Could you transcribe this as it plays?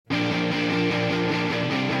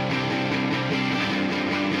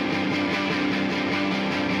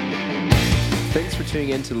Thanks for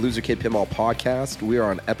tuning in to the Loser Kid Pinball Podcast. We are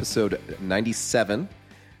on episode 97.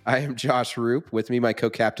 I am Josh Roop. With me, my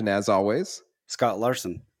co-captain, as always, Scott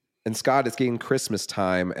Larson. And Scott, it's getting Christmas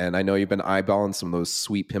time, and I know you've been eyeballing some of those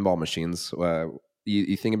sweet pinball machines.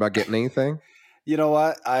 You thinking about getting anything? You know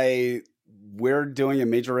what? We're doing a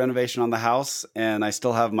major renovation on the house, and I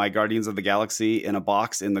still have my Guardians of the Galaxy in a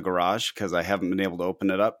box in the garage because I haven't been able to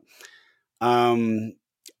open it up.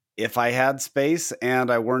 If I had space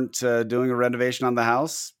and I weren't doing a renovation on the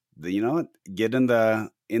house, get in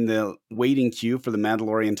the waiting queue for the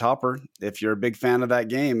Mandalorian Topper. If you're a big fan of that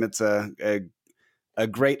game, it's a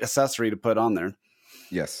great accessory to put on there.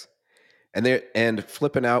 Yes. And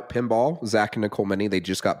flipping out pinball, Zach and Nicole Many, they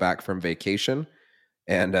just got back from vacation,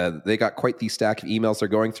 and they got quite the stack of emails they're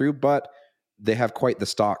going through, but they have quite the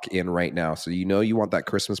stock in right now. So you want that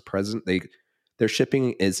Christmas present. Their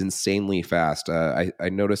shipping is insanely fast. I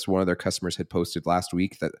noticed one of their customers had posted last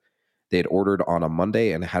week that they had ordered on a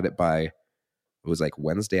Monday and had it by, it was like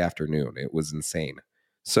Wednesday afternoon. It was insane.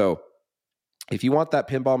 So if you want that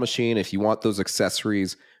pinball machine, if you want those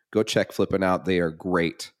accessories, go check Flippin' Out. They are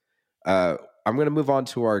great. I'm going to move on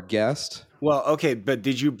to our guest. Well, okay, but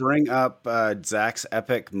did you bring up Zach's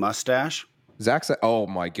epic mustache? Oh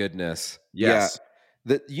my goodness. Yes. Yeah.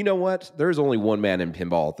 You know what? There's only one man in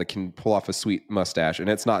pinball that can pull off a sweet mustache, and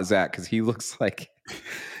it's not Zach, because he looks like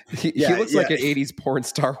he looks like an 80s porn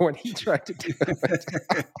star when he tried to do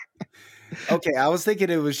it. Okay, I was thinking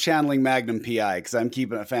it was channeling Magnum PI because I'm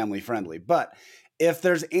keeping it family friendly. But if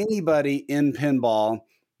there's anybody in pinball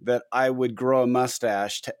that I would grow a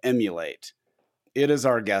mustache to emulate, it is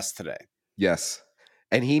our guest today. Yes,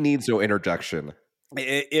 and he needs no introduction.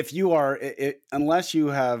 If you are, unless you're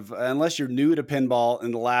new to pinball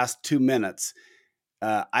in the last 2 minutes,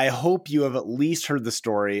 I hope you have at least heard the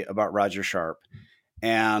story about Roger Sharp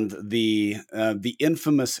and the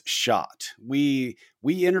infamous shot. We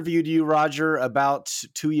interviewed you, Roger, about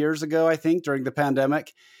 2 years ago, I think, during the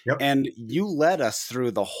pandemic. Yep. And you led us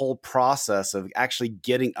through the whole process of actually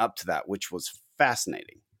getting up to that, which was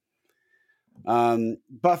fascinating.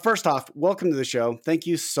 But first off, welcome to the show. Thank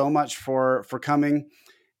you so much for coming.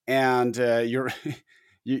 And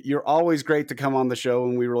you're always great to come on the show,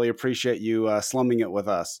 and we really appreciate you slumming it with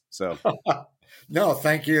us. So no,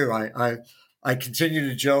 thank you. I continue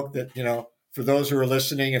to joke that, for those who are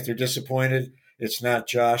listening, if they're disappointed, it's not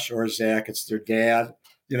Josh or Zach, it's their dad.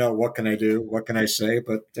 What can I do? What can I say?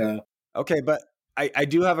 But okay, but I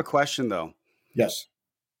do have a question though. Yes.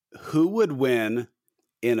 Who would win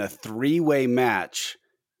in a 3-way match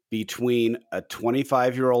between a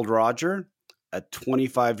 25-year-old Roger, a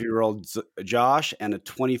 25-year-old Josh, and a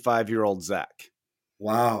 25-year-old Zach?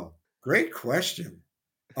 Wow. Great question.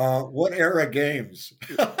 What era games?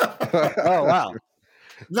 Oh, wow.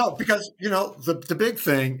 No, because, the big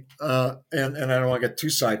thing, and I don't want to get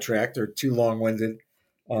too sidetracked or too long-winded.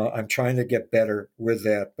 I'm trying to get better with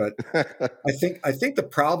that. But I think the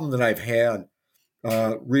problem that I've had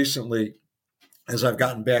recently, as I've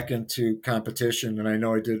gotten back into competition, and I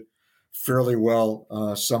know I did fairly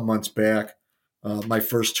well some months back, my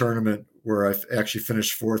first tournament where I actually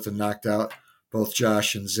finished fourth and knocked out both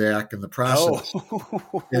Josh and Zach in the process.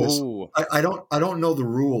 I don't know the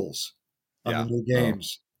rules on the new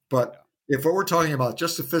games, but if what we're talking about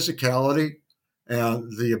just the physicality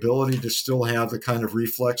and the ability to still have the kind of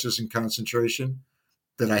reflexes and concentration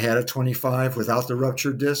that I had at 25 without the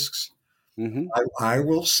ruptured discs, I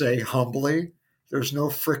will say humbly, there's no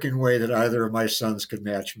freaking way that either of my sons could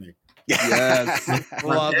match me. Yes,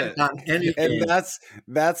 love it. And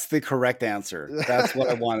that's the correct answer. That's what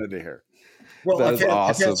I wanted to hear. Well, I've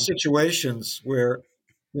had situations where,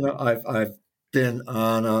 I've been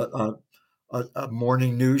on a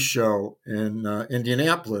morning news show in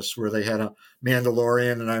Indianapolis where they had a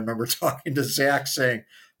Mandalorian, and I remember talking to Zach saying,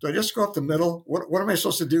 "Do I just go up the middle? What am I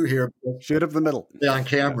supposed to do here?" Shoot up the middle. On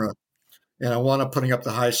camera. And I wound up putting up the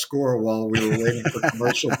high score while we were waiting for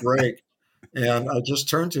commercial break. And I just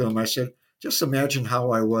turned to him. I said, just imagine how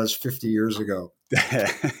I was 50 years ago.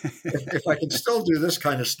 if I can still do this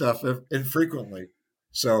kind of stuff infrequently.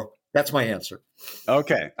 So that's my answer.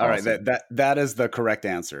 Okay. All awesome. Right. That is the correct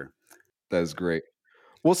answer. That is great.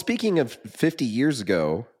 Well, speaking of 50 years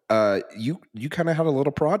ago, you kind of had a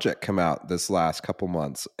little project come out this last couple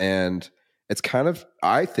months, and it's kind of,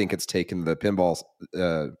 I think it's taken the pinball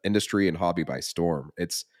industry and hobby by storm.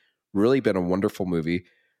 It's really been a wonderful movie.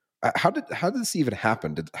 How did this even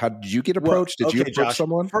happen? Did you get approached? Did you approach Josh,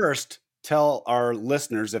 someone? First, tell our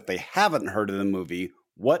listeners, if they haven't heard of the movie,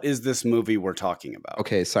 what is this movie we're talking about?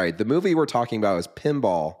 Okay, sorry. The movie we're talking about is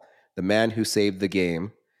Pinball, The Man Who Saved the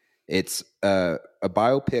Game. It's a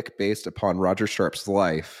biopic based upon Roger Sharp's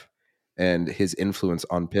life. and his influence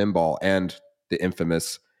on pinball and the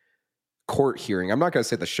infamous court hearing. I'm not going to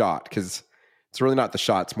say the shot because it's really not the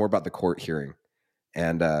shot. It's more about the court hearing.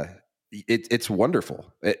 And it's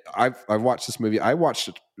wonderful. I've watched this movie. I watched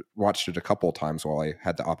it a couple of times while I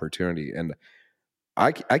had the opportunity, and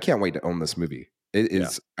I can't wait to own this movie. It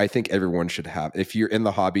is. Yeah. I think everyone should have. If you're in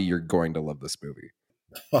the hobby, you're going to love this movie.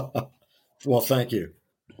 Well, thank you.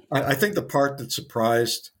 I think the part that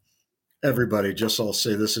surprised everybody, just I'll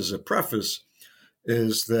say this as a preface,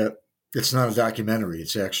 is that it's not a documentary.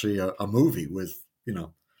 It's actually a movie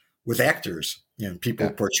with actors and people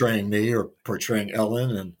portraying me or portraying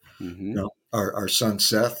Ellen and our son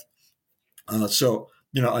Seth. So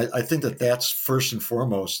I think that's first and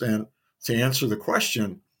foremost. And to answer the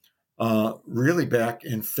question, really back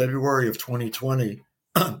in February of 2020,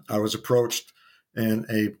 I was approached in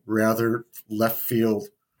a rather left field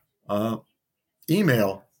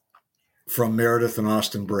email from Meredith and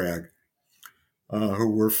Austin Bragg,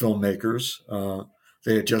 who were filmmakers.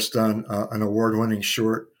 They had just done an award-winning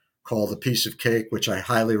short called A Piece of Cake, which I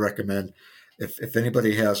highly recommend. If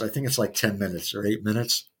anybody has, I think it's like 10 minutes or 8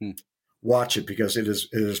 minutes, watch it because it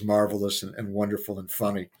is marvelous and wonderful and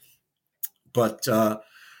funny. But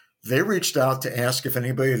they reached out to ask if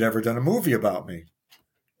anybody had ever done a movie about me.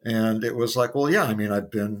 And it was like, well, yeah, I mean, I've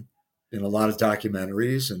been in a lot of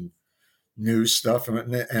documentaries and news stuff.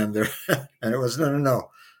 And and it was, no,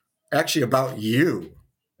 actually about you.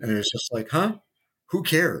 And it's just like, huh? Who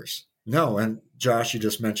cares? No. And Josh, you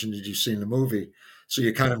just mentioned that you've seen the movie. So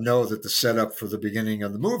you kind of know that the setup for the beginning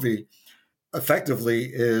of the movie effectively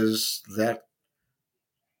is that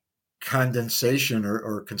condensation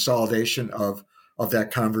or consolidation of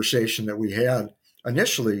that conversation that we had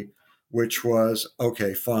initially, which was,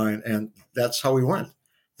 okay, fine. And that's how we went.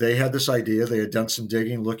 They had this idea. They had done some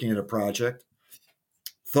digging, looking at a project,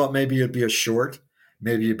 thought maybe it'd be a short,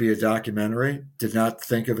 maybe it'd be a documentary, did not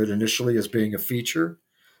think of it initially as being a feature.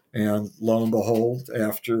 And lo and behold,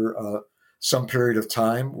 after some period of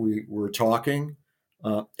time, we were talking.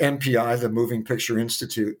 MPI, the Moving Picture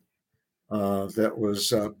Institute, that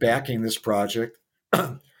was backing this project,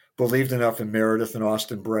 believed enough in Meredith and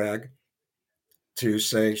Austin Bragg to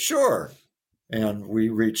say, sure. And they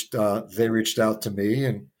reached out to me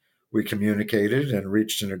and we communicated and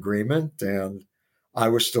reached an agreement. And I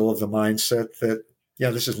was still of the mindset that,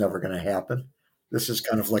 this is never going to happen. This is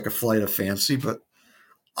kind of like a flight of fancy, but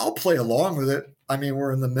I'll play along with it. I mean,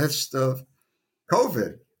 we're in the midst of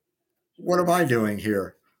COVID. What am I doing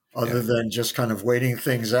here other than just kind of waiting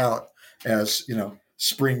things out as,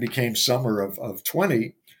 spring became summer of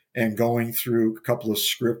 20 and going through a couple of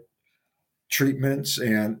script treatments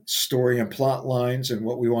and story and plot lines and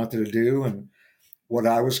what we wanted to do and what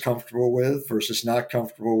I was comfortable with versus not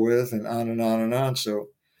comfortable with and on and on and on. So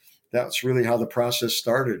that's really how the process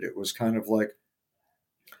started. It was kind of like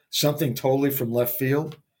something totally from left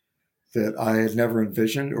field that I had never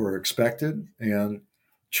envisioned or expected, and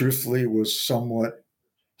truthfully was somewhat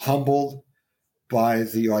humbled by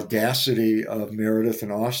the audacity of Meredith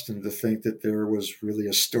and Austin to think that there was really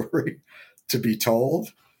a story to be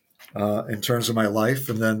told in terms of my life,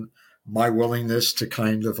 and then my willingness to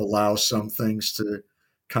kind of allow some things to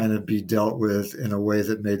kind of be dealt with in a way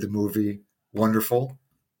that made the movie wonderful.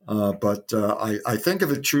 But I think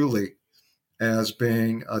of it truly as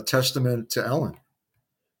being a testament to Ellen.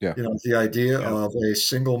 Yeah. The idea of a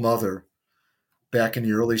single mother back in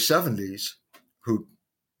the early 70s who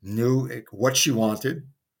knew what she wanted,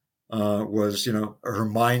 was, her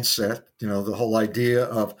mindset, the whole idea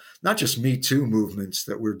of not just Me Too movements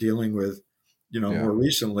that we're dealing with, more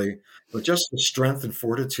recently, but just the strength and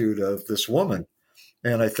fortitude of this woman.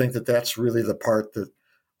 And I think that that's really the part that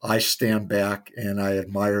I stand back and I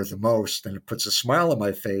admire the most. And it puts a smile on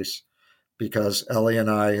my face because Ellie and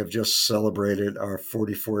I have just celebrated our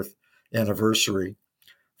 44th anniversary,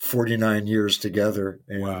 49 years together.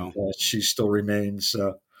 And she still remains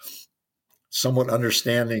somewhat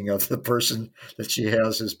understanding of the person that she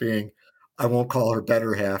has as being, I won't call her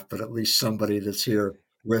better half, but at least somebody that's here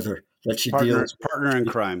with her, that she deals with. Partner in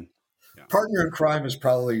crime. Yeah. Partner in crime is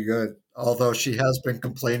probably good, although she has been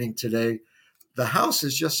complaining today. The house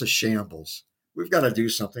is just a shambles. We've got to do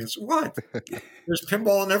something. It's what? There's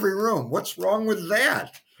pinball in every room. What's wrong with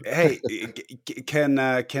that? Hey, can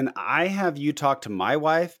I have you talk to my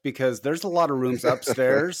wife? Because there's a lot of rooms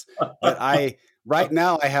upstairs that right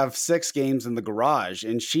now I have 6 games in the garage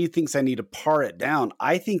and she thinks I need to par it down.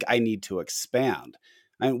 I think I need to expand.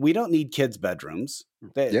 And we don't need kids' bedrooms.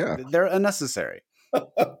 They're unnecessary.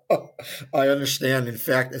 I understand. In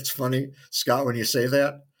fact, it's funny, Scott, when you say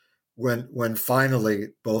that, when finally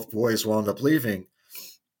both boys wound up leaving,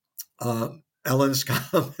 Ellen's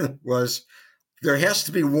comment was, there has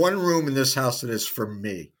to be one room in this house that is for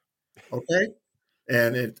me. Okay.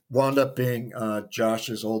 And it wound up being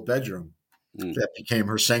Josh's old bedroom that became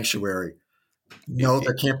her sanctuary. No,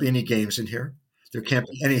 there can't be any games in here. There can't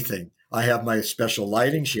be anything. I have my special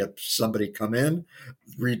lighting. She had somebody come in,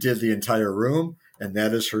 redid the entire room, and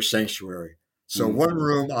that is her sanctuary. So one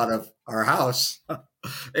room out of our house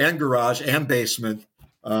and garage and basement.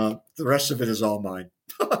 The rest of it is all mine.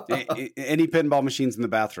 Any pinball machines in the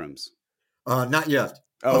bathrooms? Not yet.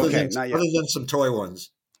 Oh, Not yet. Other than some toy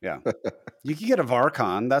ones. Yeah. You could get a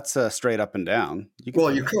Varcon. That's straight up and down. You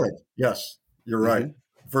could. Yes, you're right.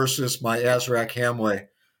 Versus my Azrak Hamway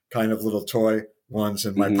kind of little toy ones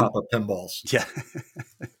and my Papa pinballs. Yeah.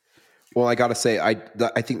 Well, I got to say, I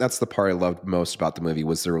think that's the part I loved most about the movie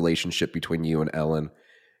was the relationship between you and Ellen,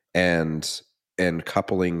 and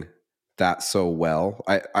coupling that so well.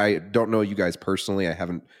 I don't know you guys personally. I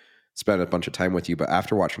haven't spent a bunch of time with you, but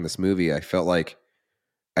after watching this movie, I felt like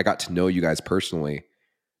I got to know you guys personally.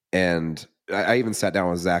 And I even sat down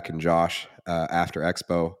with Zach and Josh after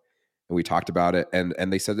Expo, and we talked about it.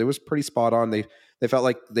 And they said it was pretty spot on. They felt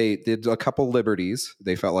like they did a couple liberties.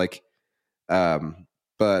 They felt like,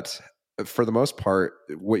 but for the most part,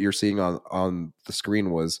 what you're seeing on the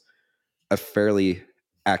screen was a fairly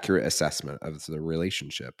accurate assessment of the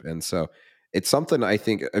relationship. And so it's something I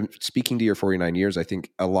think, speaking to your 49 years, I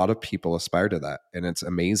think a lot of people aspire to that, and it's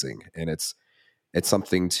amazing. And it's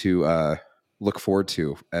something to look forward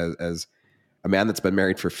to as a man that's been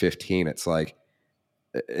married for 15. It's like,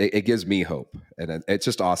 it gives me hope, and it's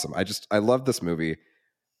just awesome. I love this movie.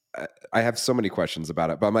 I have so many questions about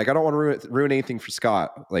it, but I'm like, I don't want to ruin anything for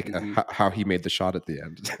Scott, like how he made the shot at the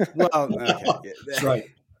end. Well, okay. That's right.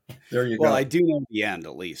 There you go. Well, I do know the end,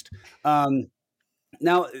 at least.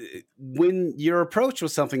 Now, when your approach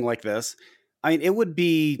was something like this, I mean, it would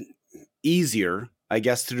be easier, I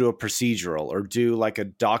guess, to do a procedural or do like a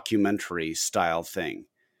documentary style thing.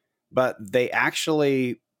 But they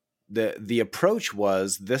actually, the approach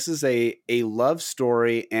was, this is a love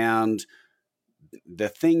story, and the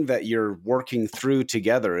thing that you're working through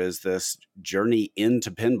together is this journey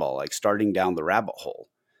into pinball, like starting down the rabbit hole.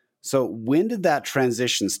 So when did that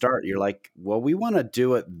transition start? You're like, well, we want to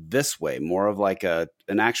do it this way, more of like an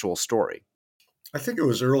actual story. I think it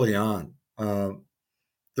was early on.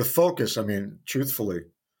 The focus, I mean, truthfully,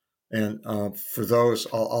 and for those,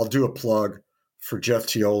 I'll do a plug for Jeff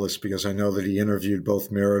Teolis, because I know that he interviewed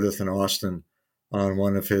both Meredith and Austin on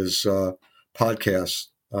one of his podcasts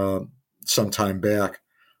some time back.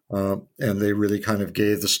 And they really kind of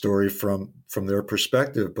gave the story from their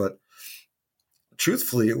perspective. But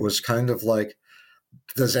truthfully, it was kind of like,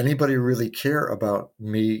 does anybody really care about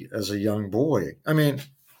me as a young boy? I mean,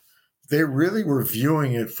 they really were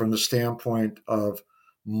viewing it from the standpoint of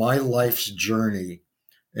my life's journey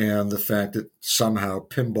and the fact that somehow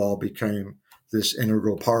pinball became this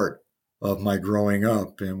integral part of my growing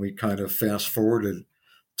up. And we kind of fast forwarded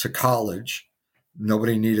to college.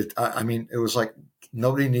 Nobody needed, I mean, it was like,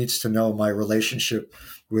 nobody needs to know my relationship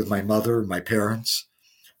with my mother, my parents.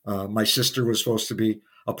 My sister was supposed to be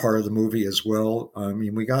a part of the movie as well. I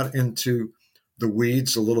mean, we got into the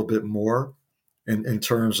weeds a little bit more in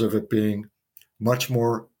terms of it being much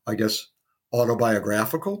more, I guess,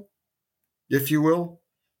 autobiographical, if you will,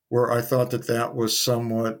 where I thought that was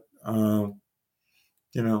somewhat,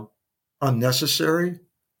 unnecessary.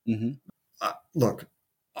 Look,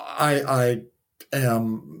 I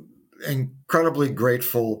am incredibly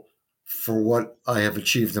grateful for what I have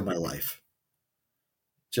achieved in my life.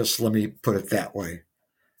 Just let me put it that way.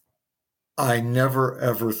 I never,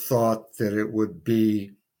 ever thought that it would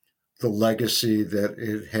be the legacy that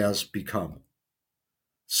it has become.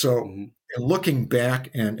 So in looking back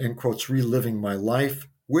and, in quotes, reliving my life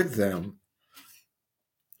with them,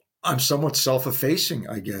 I'm somewhat self-effacing,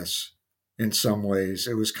 I guess, in some ways.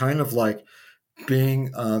 It was kind of like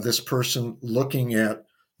being this person looking at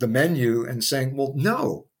the menu and saying, well,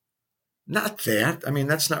 no, not that. I mean,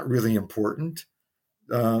 that's not really important.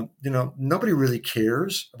 Nobody really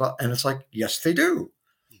cares about, and it's like, yes, they do.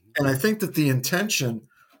 And I think that the intention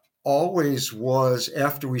always was,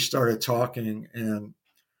 after we started talking, and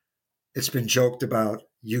it's been joked about,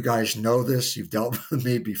 you guys know this, you've dealt with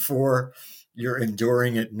me before, you're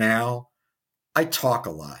enduring it now. I talk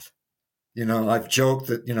a lot. I've joked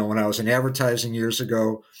that, when I was in advertising years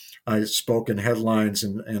ago, I spoke in headlines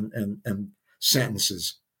and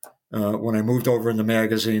sentences. When I moved over in the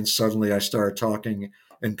magazine, suddenly I started talking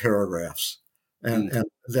in paragraphs. And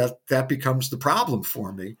that becomes the problem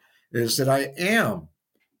for me, is that I am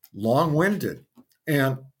long-winded.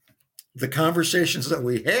 And the conversations that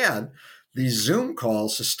we had, these Zoom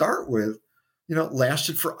calls to start with,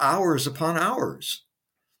 lasted for hours upon hours.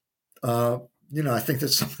 I think that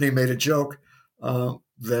somebody made a joke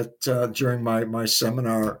that during my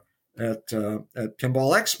seminar at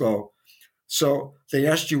Pinball Expo. So they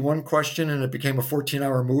asked you one question and it became a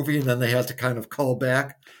 14-hour movie, and then they had to kind of call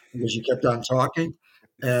back because you kept on talking.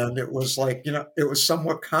 And it was like, it was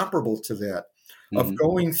somewhat comparable to that of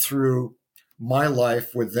going through my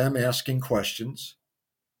life with them asking questions.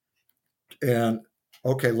 And,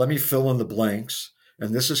 okay, let me fill in the blanks.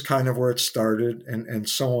 And this is kind of where it started, and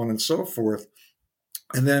so on and so forth.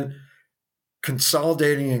 And then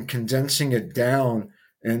consolidating and condensing it down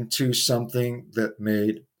into something that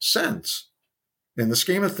made sense in the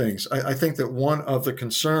scheme of things. I think that one of the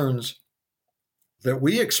concerns that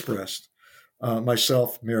we expressed,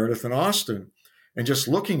 myself, Meredith, and Austin, and just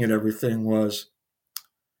looking at everything was,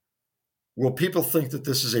 will people think that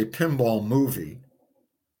this is a pinball movie?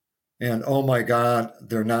 And oh my God,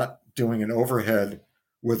 they're not doing an overhead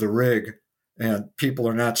with a rig, and people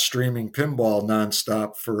are not streaming pinball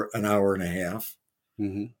nonstop for an hour and a half.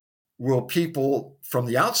 Will people from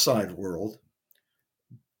the outside world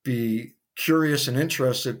be curious and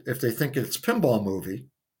interested if they think it's a pinball movie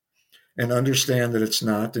and understand that it's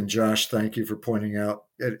not? And Josh, thank you for pointing out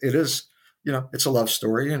it is, it's a love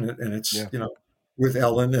story, and it's, with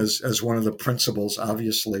Ellen as one of the principals,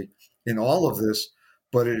 obviously, in all of this.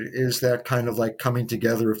 But it is that kind of like coming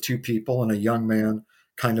together of two people and a young man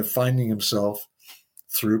kind of finding himself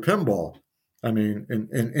through pinball. I mean,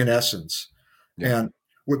 in essence. Yeah. And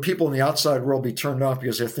would people in the outside world be turned off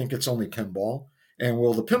because they think it's only pinball? And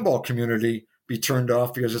will the pinball community be turned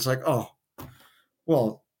off because it's like, oh,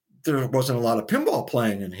 well, there wasn't a lot of pinball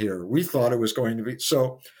playing in here. We thought it was going to be.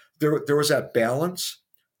 So there was that balance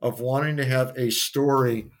of wanting to have a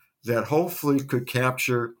story that hopefully could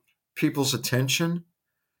capture people's attention,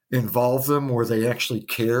 involve them where they actually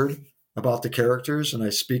cared about the characters. And I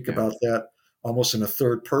speak about that almost in a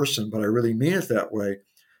third person, but I really mean it that way,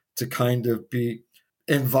 to kind of be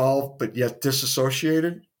involved but yet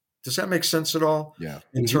disassociated. Does that make sense at all? Yeah.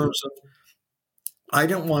 In terms of, I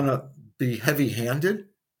didn't want to be heavy-handed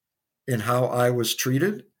in how I was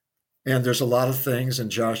treated. And there's a lot of things,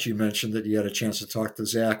 and Josh, you mentioned that you had a chance to talk to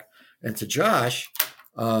Zach and to Josh,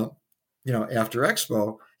 after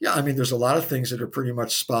Expo. Yeah, I mean, there's a lot of things that are pretty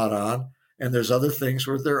much spot on, and there's other things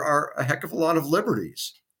where there are a heck of a lot of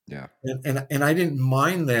liberties. Yeah. And I didn't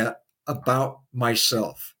mind that about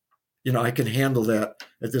myself. I can handle that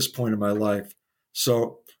at this point in my life.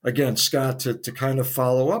 So again, Scott, to kind of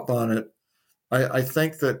follow up on it, I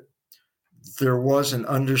think that there was an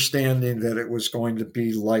understanding that it was going to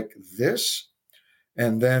be like this.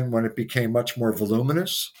 And then when it became much more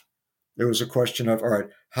voluminous, there was a question of, all right,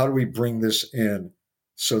 how do we bring this in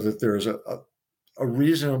so that there's a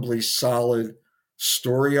reasonably solid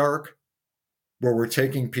story arc where we're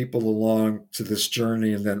taking people along to this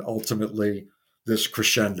journey and then ultimately this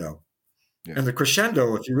crescendo. Yeah. And the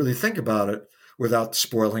crescendo, if you really think about it, without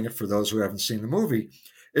spoiling it for those who haven't seen the movie,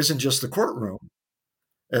 isn't just the courtroom,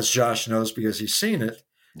 as Josh knows because he's seen it.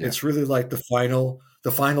 Yeah. It's really like the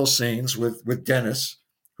final scenes with Dennis,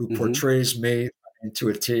 who portrays me to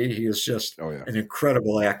a T. He is just an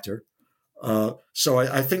incredible actor. So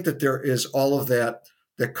I think that there is all of that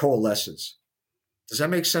coalesces. Does that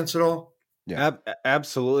make sense at all? Yeah,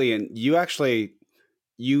 absolutely. And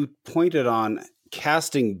you pointed on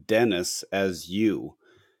casting Dennis as you,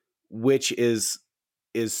 which is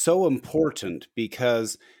so important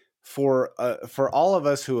because for all of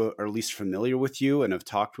us who are at least familiar with you and have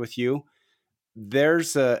talked with you,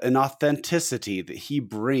 there's an authenticity that he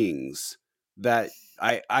brings that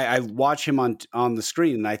I watch him on the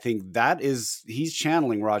screen, and I think he's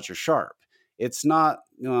channeling Roger Sharp. It's not,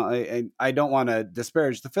 I don't want to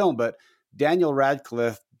disparage the film, but Daniel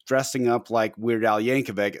Radcliffe dressing up like Weird Al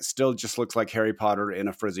Yankovic, it still just looks like Harry Potter in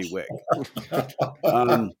a frizzy wig.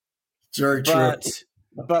 Very true.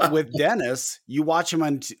 But with Dennis, you watch him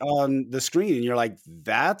on the screen and you're like,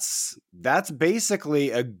 that's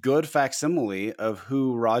basically a good facsimile of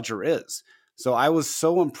who Roger is. So I was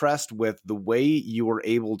so impressed with the way you were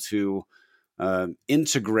able to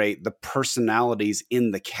integrate the personalities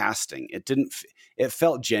in the casting. It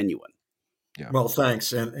felt genuine. Yeah. Well,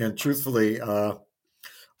 thanks. And truthfully,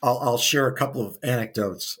 I'll share a couple of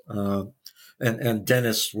anecdotes. And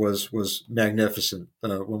Dennis was magnificent.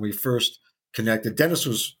 When we first connected, Dennis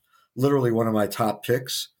was literally one of my top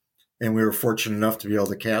picks, and we were fortunate enough to be able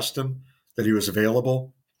to cast him, that he was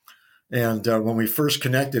available. And when we first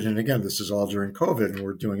connected, and again, this is all during COVID, and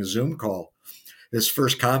we're doing a Zoom call, his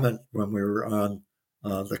first comment when we were on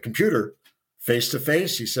the computer, face to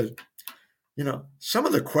face, he said, some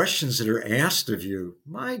of the questions that are asked of you,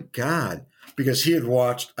 my God, because he had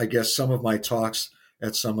watched, I guess, some of my talks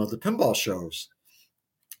at some of the pinball shows,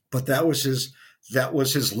 but that was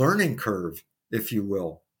his learning curve, if you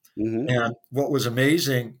will. Mm-hmm. And what was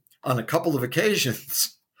amazing on a couple of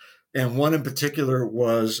occasions, and one in particular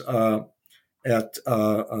was at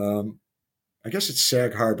I guess it's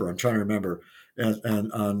Sag Harbor. I'm trying to remember,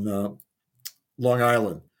 and on Long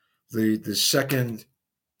Island, the second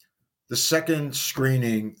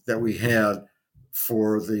screening that we had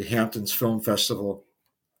for the Hamptons Film Festival,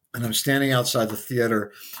 and I'm standing outside the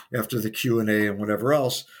theater after the Q&A and whatever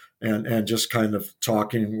else, and just kind of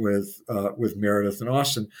talking with Meredith and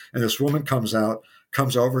Austin, and this woman comes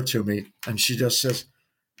over to me, and she just says,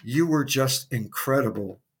 "You were just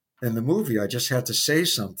incredible in the movie. I just had to say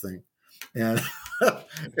something," and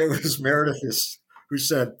it was Meredith who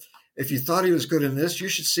said, "If you thought he was good in this, you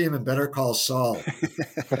should see him in Better Call Saul."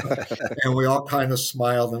 And we all kind of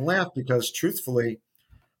smiled and laughed because, truthfully,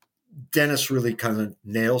 Dennis really kind of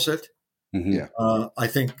nails it. Mm-hmm. Yeah. I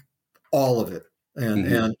think all of it,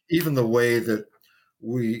 and even the way that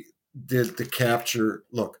we did the capture.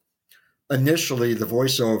 Look, initially the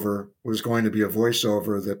voiceover was going to be a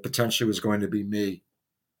voiceover that potentially was going to be me,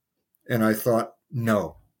 and I thought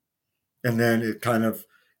no, and then it kind of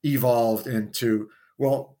evolved into,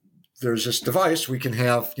 well, there's this device we can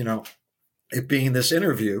have, it being this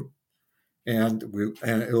interview, and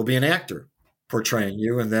it will be an actor portraying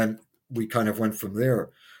you, and then we kind of went from there.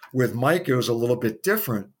 With Mike, it was a little bit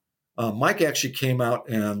different. Mike actually came out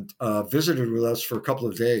and visited with us for a couple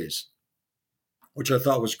of days, which I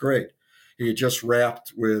thought was great. He had just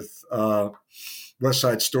wrapped with West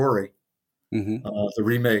Side Story, the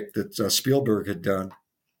remake that Spielberg had done,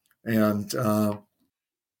 and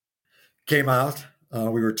came out.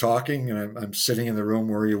 We were talking, and I'm sitting in the room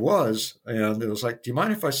where he was, and it was like, "Do you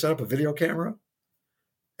mind if I set up a video camera?"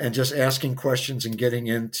 And just asking questions and getting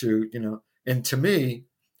into, and to me,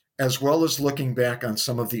 as well as looking back on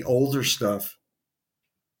some of the older stuff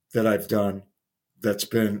that I've done that's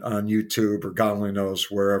been on YouTube or God only knows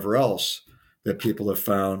wherever else that people have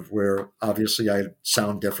found, where obviously I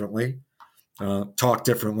sound differently, talk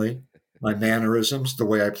differently, my mannerisms, the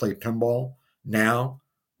way I play pinball now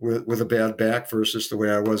with a bad back versus the way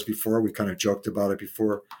I was before. We kind of joked about it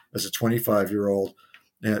before as a 25-year-old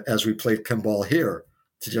as we played pinball here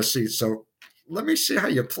to just see. So let me see how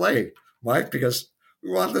you play, Mike, because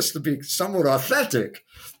we want this to be somewhat authentic.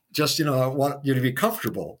 Just, I want you to be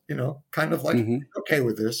comfortable, kind of like, okay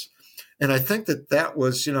with this. And I think that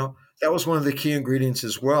was, that was one of the key ingredients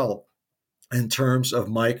as well in terms of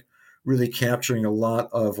Mike really capturing a lot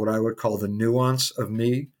of what I would call the nuance of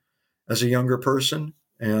me as a younger person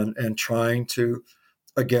and trying to,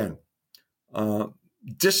 again,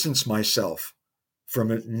 distance myself from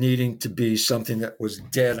it needing to be something that was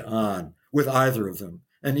dead on with either of them.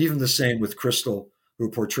 And even the same with Crystal, who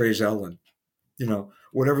portrays Ellen.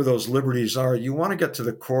 Whatever those liberties are, you want to get to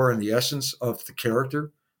the core and the essence of the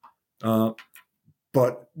character,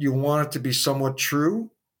 but you want it to be somewhat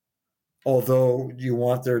true, although you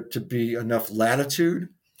want there to be enough latitude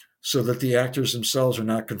so that the actors themselves are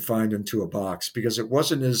not confined into a box, because it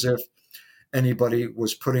wasn't as if anybody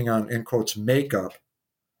was putting on, in quotes, makeup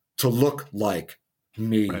to look like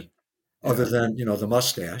me, right, other than, the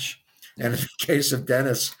mustache. And in the case of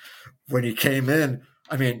Dennis, when he came in,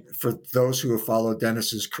 I mean, for those who have followed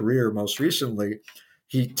Dennis's career most recently,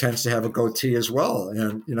 he tends to have a goatee as well.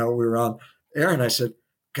 And, we were on air and I said,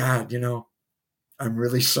 "God, I'm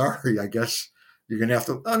really sorry. I guess you're going to have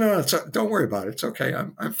to," "Oh, no, don't worry about it. It's okay.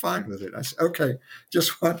 I'm fine with it." I said, "Okay,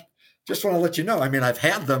 just want to let you know. I mean, I've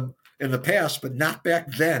had them in the past, but not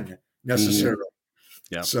back then necessarily."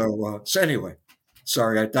 Mm-hmm. Yeah. So anyway,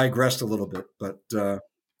 sorry, I digressed a little bit, but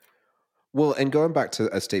well, and going back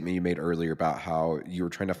to a statement you made earlier about how you were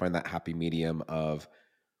trying to find that happy medium of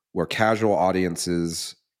where casual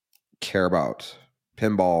audiences care about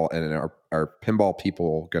pinball and are pinball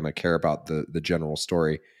people going to care about the general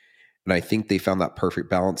story. And I think they found that perfect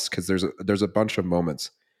balance, because there's a bunch of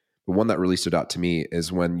moments. The one that really stood out to me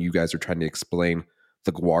is when you guys are trying to explain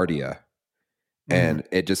the Guardia. And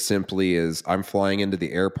it just simply is, I'm flying into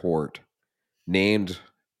the airport named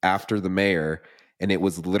after the mayor, and it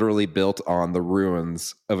was literally built on the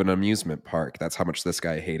ruins of an amusement park. That's how much this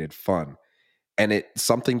guy hated fun. And it's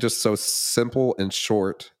something just so simple and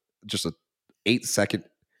short, just a 8-second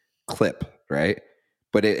clip, right?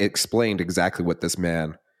 But it explained exactly what this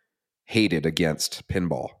man hated against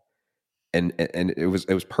pinball. And it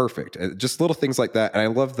was perfect. Just little things like that. And I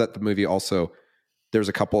love that the movie also, there's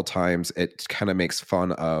a couple of times it kind of makes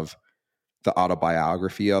fun of the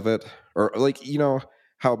autobiography of it, or like,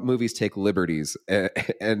 how movies take liberties,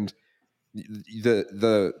 and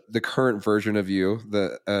the current version of you,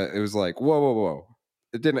 it was like, whoa,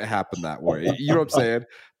 it didn't happen that way. You know what I'm saying?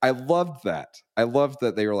 I loved that. I loved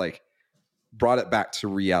that they were like, brought it back to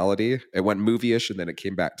reality. It went movie-ish, and then it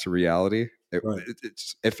came back to reality. Right.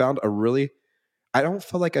 It found a really, I don't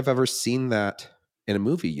feel like I've ever seen that in a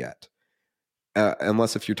movie yet.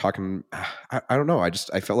 Unless if you're talking, I don't know. I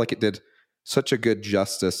felt like it did such a good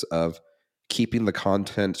justice of keeping the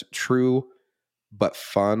content true, but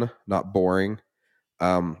fun, not boring.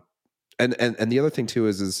 And the other thing too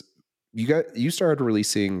is you started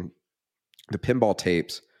releasing the pinball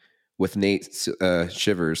tapes with Nate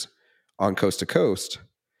Shivers on Coast to Coast.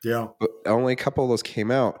 Yeah. But only a couple of those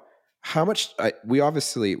came out. How much?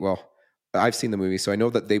 I've seen the movie, so I know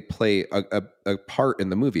that they play a part in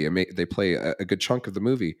the movie. They play a good chunk of the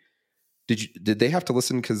movie. Did they have to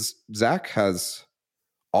listen? Because Zach has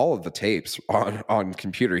all of the tapes on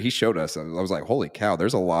computer. He showed us. I was like, holy cow!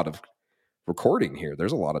 There's a lot of recording here.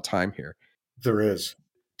 There's a lot of time here. There is.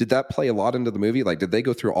 Did that play a lot into the movie? Like, did they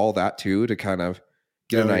go through all that too to kind of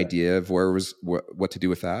get an idea of what to do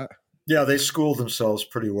with that? Yeah, they schooled themselves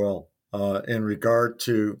pretty well in regard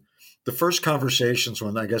to the first conversations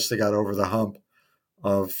when I guess they got over the hump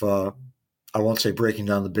of, I won't say breaking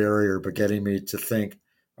down the barrier, but getting me to think,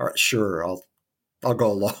 all right, sure, I'll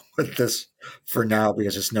go along with this for now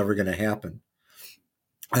because it's never going to happen.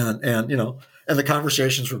 And the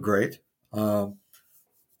conversations were great. I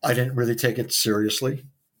didn't really take it seriously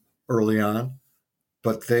early on,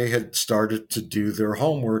 but they had started to do their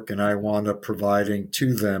homework, and I wound up providing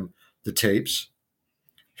to them the tapes.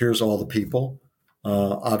 Here's all the people.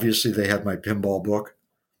 Obviously, they had my pinball book,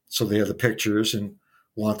 so they had the pictures, and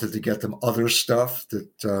wanted to get them other stuff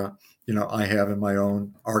that I have in my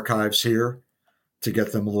own archives here to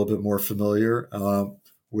get them a little bit more familiar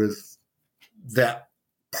with that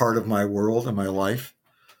part of my world and my life.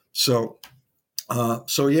 So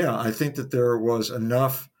yeah, I think that there was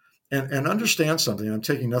enough, and understand something. I'm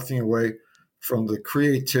taking nothing away from the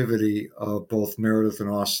creativity of both Meredith and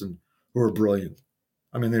Austin, who are brilliant.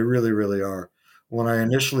 I mean, they really, really are. When I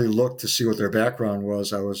initially looked to see what their background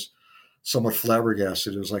was, I was somewhat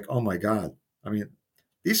flabbergasted. It was like, oh my God. I mean,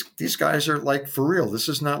 these guys are like for real. This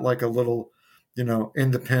is not like a little,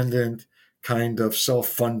 independent kind of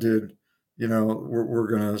self-funded, we're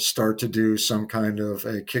going to start to do some kind of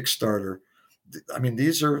a Kickstarter. I mean,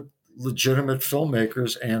 these are legitimate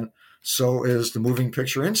filmmakers, and so is the Moving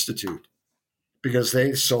Picture Institute, because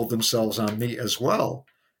they sold themselves on me as well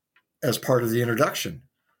as part of the introduction.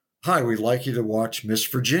 Hi, we'd like you to watch Miss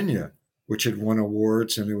Virginia, which had won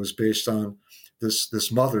awards, and it was based on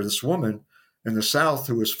this mother, this woman in the South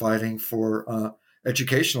who was fighting for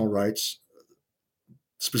educational rights,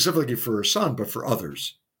 specifically for her son, but for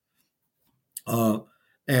others. And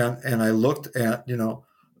I looked at,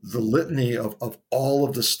 the litany of all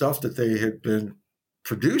of the stuff that they had been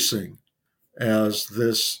producing as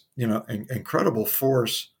this, incredible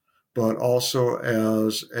force, but also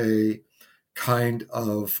as a kind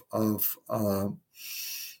of a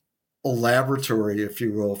laboratory, if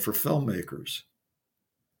you will, for filmmakers.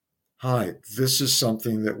 Hi, this is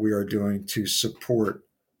something that we are doing to support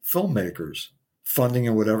filmmakers, funding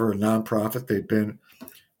in whatever nonprofit. They've been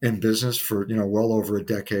in business for, well over a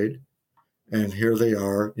decade. And here they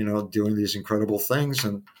are, doing these incredible things,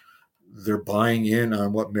 and they're buying in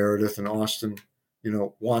on what Meredith and Austin,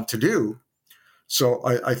 want to do. So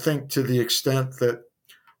I think to the extent that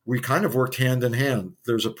we kind of worked hand in hand,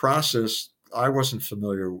 there's a process. I wasn't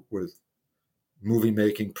familiar with movie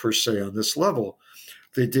making per se on this level.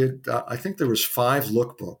 They did, I think there was 5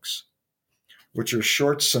 lookbooks, which are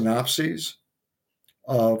short synopses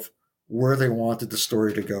of where they wanted the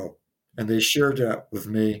story to go. And they shared that with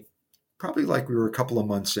me probably like we were a couple of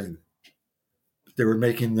months in. They were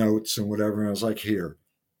making notes and whatever, and I was like, here.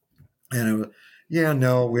 And it was,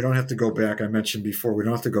 no, we don't have to go back. I mentioned before, we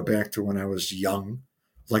don't have to go back to when I was young,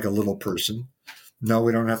 like a little person. No,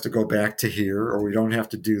 we don't have to go back to here, or we don't have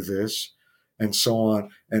to do this, and so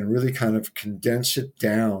on, and really kind of condense it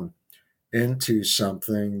down into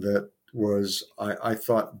something that was, I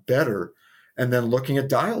thought, better. And then looking at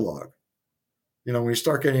dialogue. When you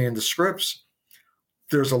start getting into scripts,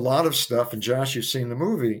 there's a lot of stuff, and Josh, you've seen the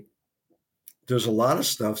movie, there's a lot of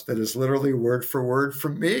stuff that is literally word for word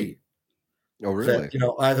from me. Oh, really?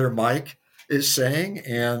 That, either Mike is saying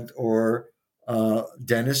or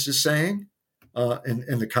Dennis is saying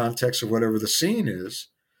in the context of whatever the scene is.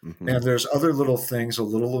 Mm-hmm. And there's other little things,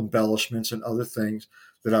 little embellishments and other things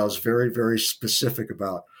that I was very, very specific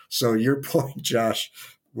about. So your point, Josh,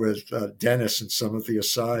 with Dennis and some of the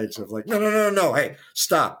asides of like, no, hey,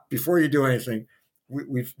 stop. Before you do anything,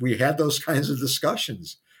 we had those kinds of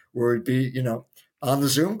discussions where it'd be, on the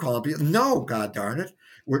Zoom call, and be, no, God darn it,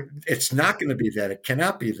 it's not going to be that. It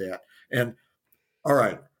cannot be that. And all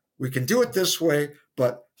right, we can do it this way,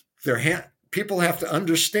 but people have to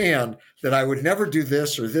understand that I would never do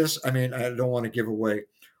this or this. I mean, I don't want to give away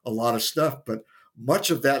a lot of stuff, but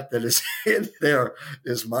much of that is in there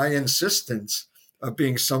is my insistence of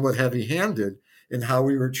being somewhat heavy-handed in how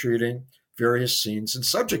we were treating various scenes and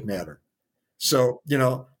subject matter. So, in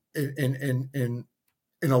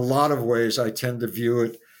a lot of ways, I tend to view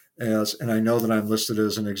it as, and I know that I'm listed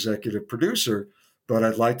as an executive producer, but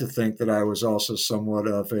I'd like to think that I was also somewhat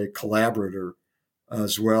of a collaborator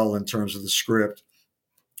as well in terms of the script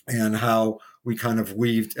and how we kind of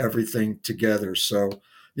weaved everything together. So,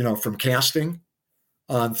 from casting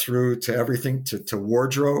on through to everything to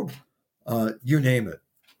wardrobe, you name it,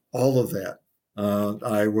 all of that.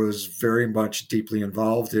 I was very much deeply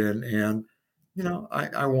involved in, and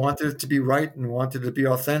I wanted it to be right and wanted it to be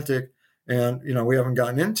authentic. And we haven't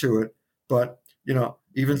gotten into it, but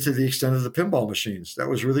even to the extent of the pinball machines, that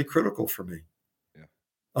was really critical for me.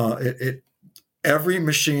 Yeah. Every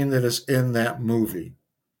machine that is in that movie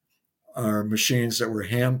are machines that were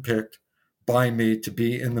handpicked by me to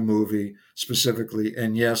be in the movie specifically.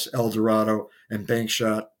 And yes, El Dorado and Bank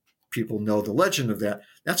Shot, people know the legend of that.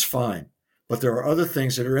 That's fine. But there are other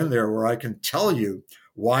things that are in there where I can tell you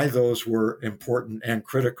why those were important and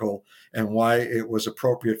critical and why it was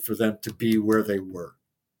appropriate for them to be where they were.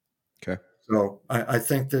 Okay. So I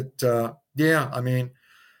think that,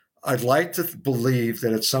 I'd like to believe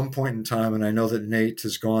that at some point in time, and I know that Nate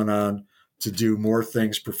has gone on to do more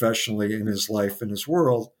things professionally in his life and his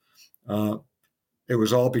world, it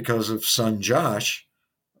was all because of son Josh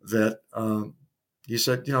that he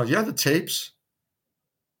said, you have the tapes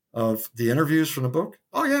of the interviews from the book?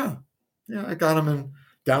 Oh, yeah. Yeah, I got them in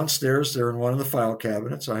downstairs. They're in one of the file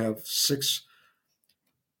cabinets. I have six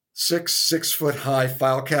 6 foot high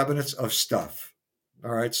file cabinets of stuff.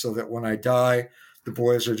 All right. So that when I die, the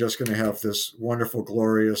boys are just going to have this wonderful,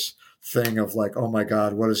 glorious thing of like, oh my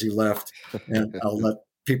God, what has he left? And I'll let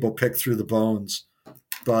people pick through the bones.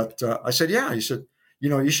 But I said, yeah. He said,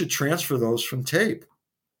 you should transfer those from tape.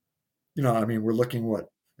 We're looking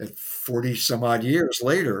at 40 some odd years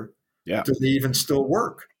later. Yeah. Do they even still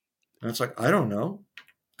work? And it's like, I don't know.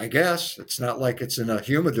 I guess it's not like it's in a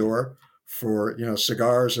humidor for,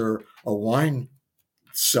 cigars or a wine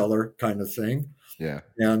cellar kind of thing. Yeah.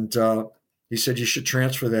 And he said, you should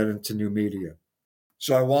transfer that into new media.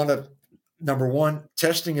 So I wound up, number one,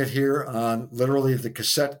 testing it here on literally the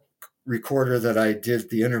cassette recorder that I did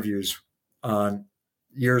the interviews on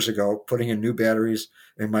years ago, putting in new batteries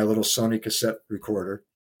in my little Sony cassette recorder.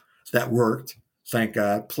 That worked, thank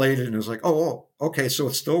God. Played it and it was like, oh, okay, so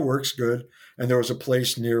it still works good. And there was a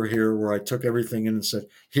place near here where I took everything in and said,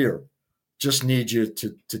 here, just need you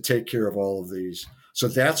to take care of all of these. So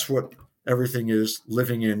that's what everything is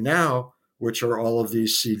living in now, which are all of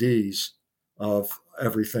these CDs of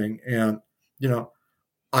everything. And,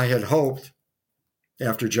 I had hoped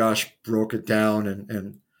after Josh broke it down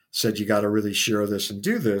and said, you got to really share this and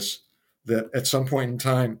do this, that at some point in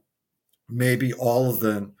time, maybe all of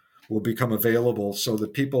them will become available so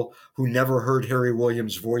that people who never heard Harry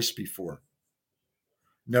Williams' voice before,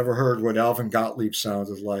 never heard what Alvin Gottlieb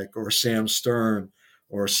sounded like, or Sam Stern,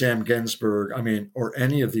 or Sam Ginsberg, or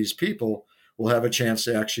any of these people will have a chance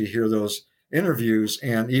to actually hear those interviews.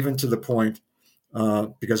 And even to the point,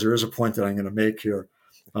 because there is a point that I'm going to make here,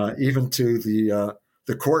 even to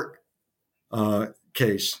the court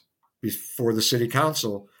case before the city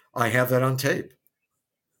council, I have that on tape.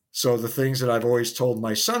 So the things that I've always told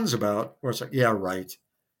my sons about, where it's like, yeah, right.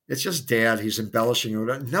 It's just Dad. He's embellishing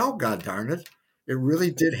it. No, God darn it. It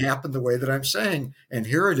really did happen the way that I'm saying. And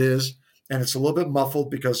here it is. And it's a little bit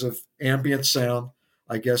muffled because of ambient sound.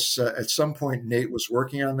 I guess at some point, Nate was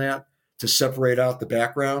working on that to separate out the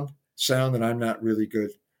background sound. And I'm not really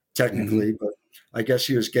good technically, but I guess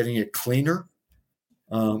he was getting it cleaner.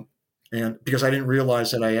 And because I didn't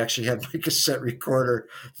realize that I actually had my cassette recorder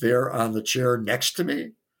there on the chair next to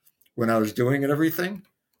me when I was doing it, everything.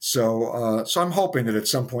 So I'm hoping that at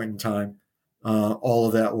some point in time, all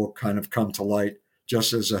of that will kind of come to light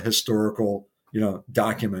just as a historical,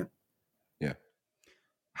 document. Yeah.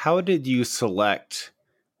 How did you select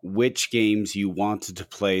which games you wanted to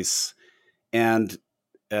place? And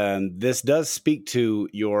this does speak to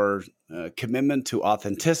your commitment to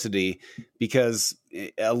authenticity, because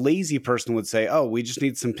a lazy person would say, oh, we just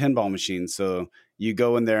need some pinball machines. So you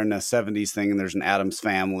go in there in a 70s thing and there's an Addams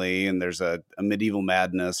Family and there's a Medieval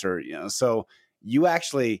Madness, or, so you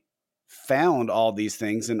actually found all these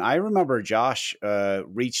things. And I remember Josh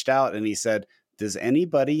reached out and he said, does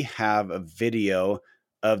anybody have a video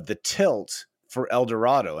of the tilt for El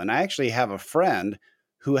Dorado? And I actually have a friend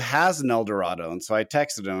who has an El Dorado. And so I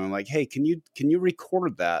texted him. I'm like, hey, can you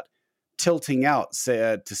record that tilting out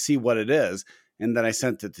to see what it is? And then I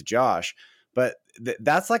sent it to Josh. But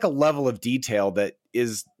that's like a level of detail that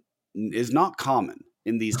is not common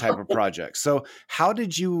in these type of projects. So how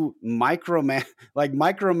did you micromanage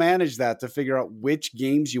that to figure out which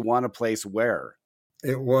games you want to place where?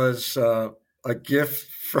 It was a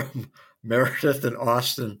gift from Meredith and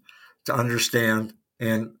Austin to understand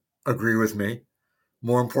and agree with me.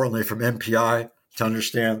 More importantly, from MPI to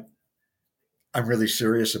understand I'm really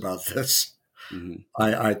serious about this. Mm-hmm.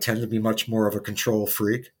 I tend to be much more of a control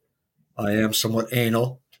freak. I am somewhat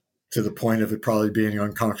anal to the point of it probably being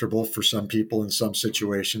uncomfortable for some people in some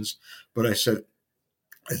situations. But I said,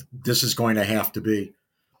 this is going to have to be.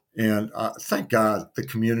 And thank God the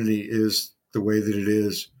community is the way that it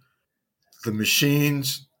is. The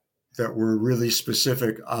machines that were really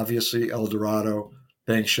specific, obviously El Dorado,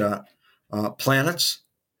 Bank Shot, Planets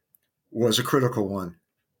was a critical one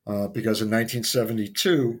because in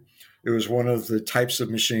 1972, it was one of the types of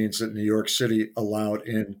machines that New York City allowed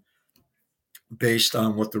in based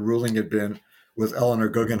on what the ruling had been with Eleanor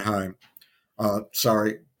Guggenheim.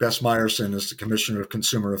 Bess Meyerson is the Commissioner of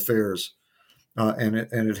Consumer Affairs. And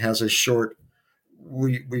it has a short,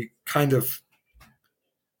 we kind of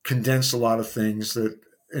condensed a lot of things that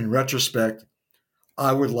in retrospect,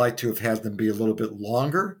 I would like to have had them be a little bit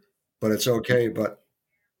longer, but it's okay. But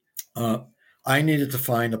I needed to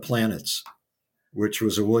find the Planets, which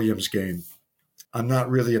was a Williams game. I'm not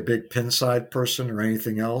really a big pinside person or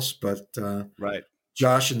anything else, but right.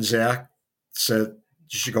 Josh and Zach said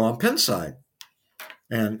you should go on pinside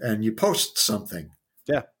and you post something.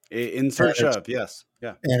 Yeah, in search of, yes.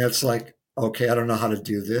 Yeah. And it's like, okay, I don't know how to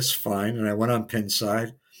do this. Fine. And I went on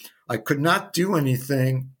pinside. I could not do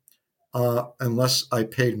anything unless I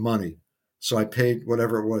paid money. So I paid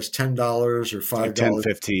whatever it was, $10 or $5. Like $10,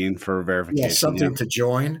 $15 for verification. Yeah, something to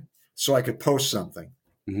join so I could post something.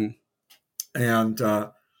 Mm-hmm. And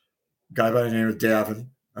a guy by the name of Davin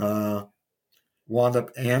wound up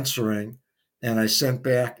answering, and I sent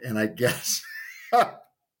back, and I guess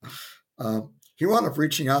he wound up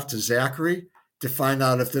reaching out to Zachary to find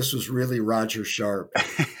out if this was really Roger Sharp.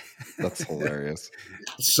 That's hilarious.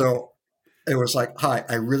 So it was like, hi,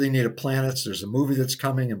 I really need a Planets. There's a movie that's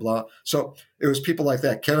coming and blah. So it was people like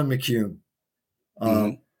that. Kevin McCune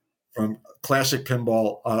from Classic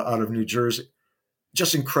Pinball out of New Jersey.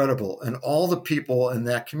 Just incredible. And all the people in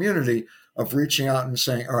that community of reaching out and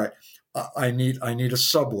saying, all right, I need a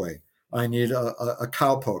Subway. I need a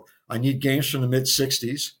Cowpoke. I need games from the mid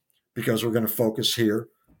 60s because we're going to focus here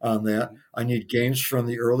on that. I need games from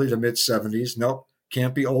the early to mid 70s. Nope.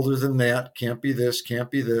 Can't be older than that. Can't be this. Can't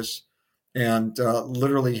be this. And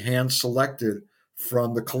literally hand selected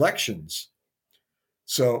from the collections.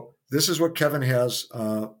 So this is what Kevin has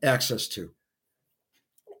access to.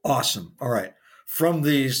 Awesome. All right. From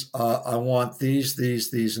these, I want these,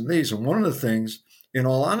 and these. And one of the things, in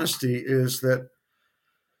all honesty, is that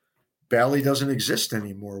Bally doesn't exist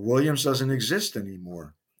anymore. Williams doesn't exist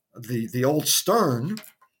anymore. The old Stern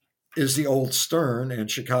is the old Stern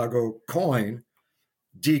and Chicago coin,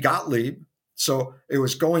 D. Gottlieb. So it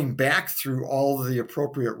was going back through all of the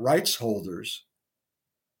appropriate rights holders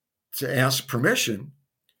to ask permission.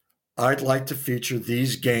 I'd like to feature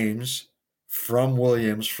these games from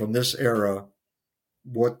Williams from this era.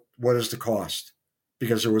 What is the cost?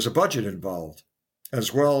 Because there was a budget involved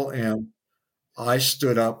as well. And I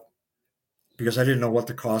stood up because I didn't know what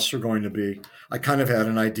the costs were going to be. I kind of had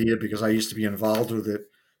an idea because I used to be involved with it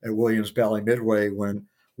at Williams Bally Midway when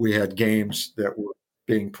we had games that were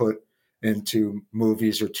being put into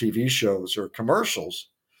movies or TV shows or commercials,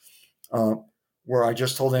 where I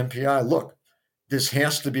just told MPI, look, this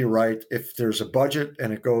has to be right. If there's a budget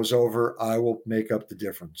and it goes over, I will make up the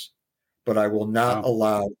difference. But I will not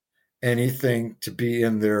allow anything to be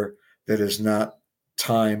in there that is not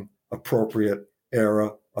time appropriate,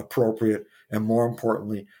 era appropriate, and more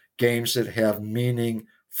importantly, games that have meaning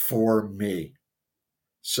for me.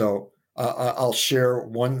 So I'll share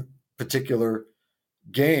one particular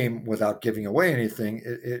game without giving away anything.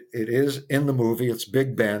 It is in the movie. It's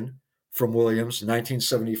Big Ben from Williams,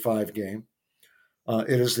 1975 game.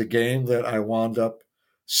 It is the game that I wound up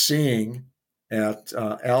seeing at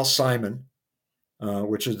Al Simon,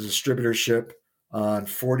 which is a distributorship on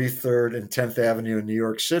 43rd and 10th Avenue in New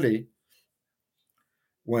York City,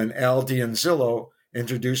 when Al D'Anzillo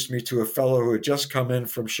introduced me to a fellow who had just come in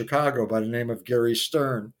from Chicago by the name of Gary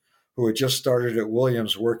Stern, who had just started at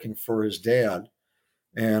Williams working for his dad.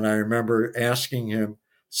 And I remember asking him,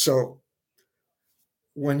 so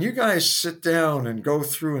when you guys sit down and go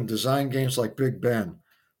through and design games like Big Ben,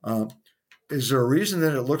 is there a reason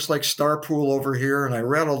that it looks like Star Pool over here? And I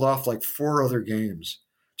rattled off like 4 other games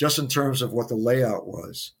just in terms of what the layout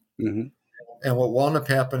was. Mm-hmm. And what wound up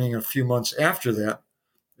happening a few months after that,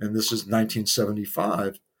 and this is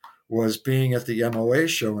 1975, was being at the MOA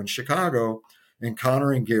show in Chicago,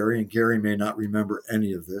 encountering Gary, and Gary may not remember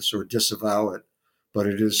any of this or disavow it, but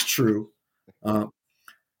it is true.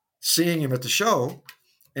 Seeing him at the show,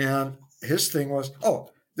 and his thing was,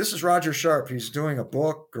 oh, this is Roger Sharp. He's doing a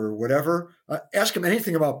book or whatever. Ask him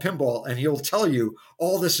anything about pinball, and he'll tell you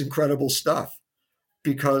all this incredible stuff.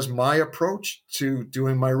 Because my approach to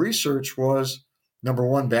doing my research was, number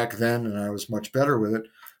one, back then, and I was much better with it,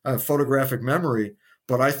 photographic memory.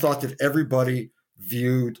 But I thought that everybody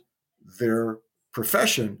viewed their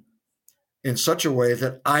profession in such a way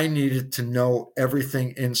that I needed to know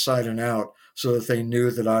everything inside and out so that they knew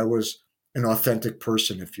that I was an authentic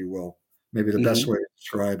person, if you will, maybe the best way to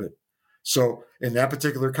describe it. So in that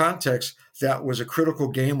particular context, that was a critical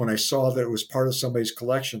game when I saw that it was part of somebody's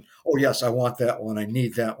collection. Oh, yes, I want that one. I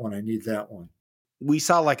need that one. I need that one. We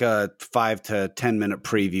saw like a 5 to 10 minute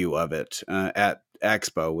preview of it at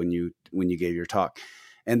Expo when you gave your talk.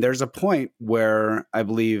 And there's a point where I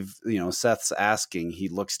believe, Seth's asking, he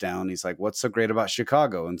looks down, he's like, what's so great about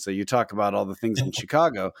Chicago? And so you talk about all the things in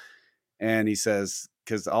Chicago. And he says,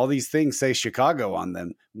 because all these things say Chicago on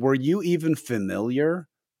them. Were you even familiar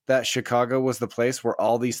that Chicago was the place where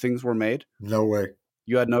all these things were made? No way.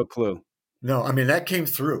 You had no clue. No, I mean, that came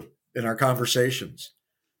through in our conversations.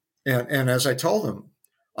 And as I told him,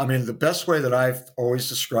 I mean, the best way that I've always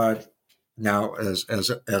described now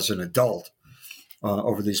as an adult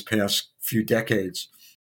over these past few decades,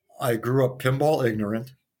 I grew up pinball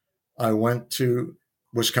ignorant. I went to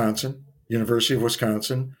Wisconsin, University of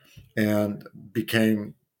Wisconsin, and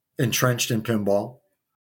became entrenched in pinball.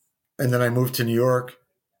 And then I moved to New York,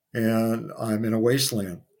 and I'm in a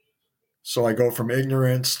wasteland. So I go from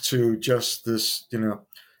ignorance to just this,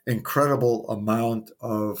 incredible amount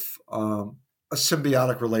of a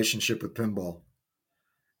symbiotic relationship with pinball.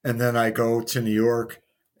 And then I go to New York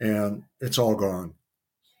and it's all gone,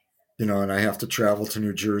 and I have to travel to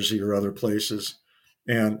New Jersey or other places.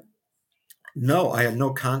 And no, I had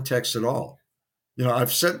no context at all.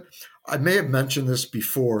 I may have mentioned this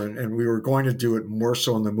before, and we were going to do it more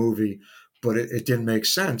so in the movie, but it didn't make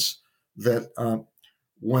sense that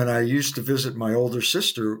when I used to visit my older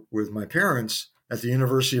sister with my parents at the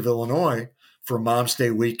University of Illinois for Mom's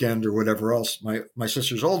Day weekend or whatever else, my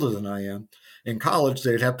sister's older than I am, in college,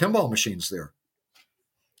 they'd have pinball machines there.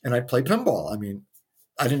 And I'd play pinball. I mean,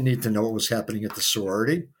 I didn't need to know what was happening at the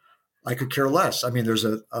sorority. I could care less. I mean, there's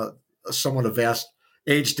a somewhat a vast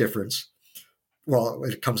age difference. Well,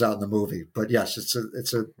 it comes out in the movie, but yes,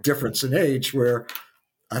 it's a difference in age where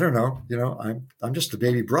I don't know, I'm just a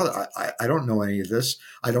baby brother. I don't know any of this.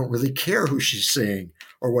 I don't really care who she's seeing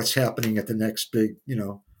or what's happening at the next big,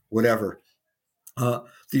 whatever.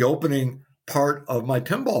 The opening part of my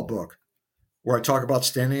pinball book, where I talk about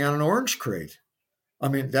standing on an orange crate. I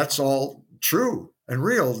mean, that's all true and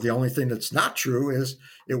real. The only thing that's not true is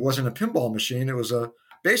it wasn't a pinball machine. It was a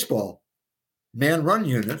baseball man run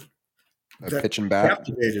unit. That pitch and bat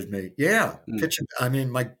captivated me. Yeah. I mean,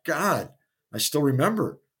 my God, I still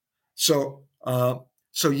remember. So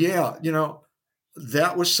yeah,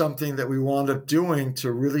 that was something that we wound up doing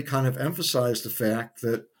to really kind of emphasize the fact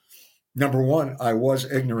that, number one, I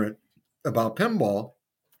was ignorant about pinball,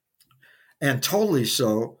 and totally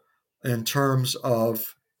so in terms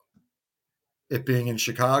of it being in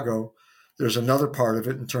Chicago. There's another part of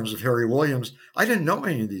it in terms of Harry Williams. I didn't know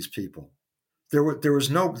any of these people. There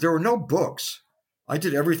were no books. I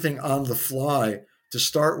did everything on the fly to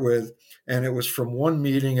start with. And it was from one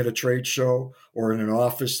meeting at a trade show or in an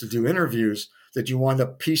office to do interviews that you wind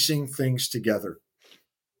up piecing things together.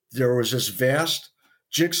 There was this vast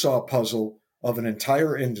jigsaw puzzle of an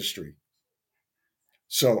entire industry.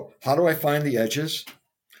 So how do I find the edges?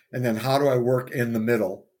 And then how do I work in the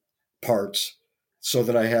middle parts so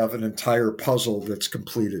that I have an entire puzzle that's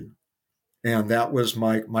completed? And that was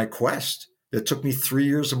my quest. It took me 3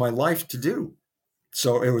 years of my life to do.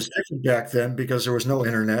 So it was different back then because there was no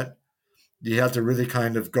internet. You had to really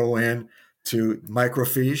kind of go in to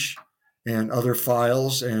microfiche and other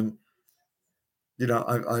files. And,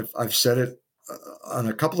 I've said it on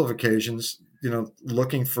a couple of occasions,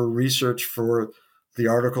 looking for research for the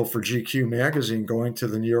article for GQ magazine, going to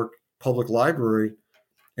the New York Public Library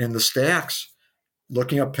and the stacks,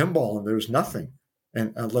 looking up pinball, and there's nothing.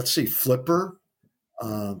 And let's see, flipper,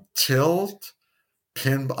 tilt,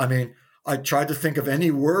 pin. I mean, I tried to think of any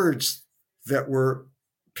words that were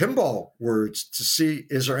pinball words to see,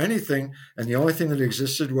 is there anything? And the only thing that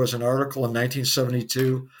existed was an article in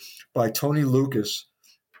 1972 by Tony Lucas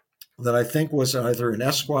that I think was either in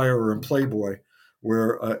Esquire or in Playboy,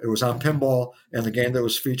 where it was on pinball, and the game that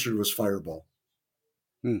was featured was Fireball.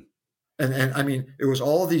 Hmm. And I mean, it was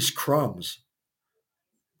all these crumbs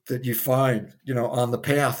that you find, on the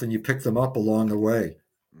path, and you pick them up along the way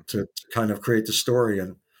to kind of create the story.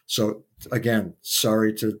 And so, again,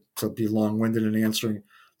 sorry to be long-winded in answering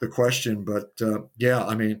the question, but yeah,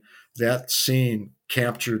 I mean, that scene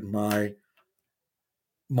captured my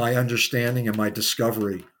understanding and my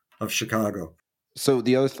discovery of Chicago. So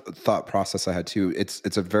the other thought process I had too,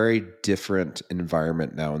 it's a very different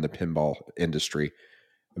environment now in the pinball industry.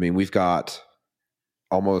 I mean, we've got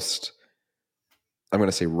almost, I'm going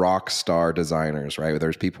to say, rock star designers, right?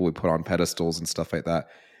 There's people we put on pedestals and stuff like that.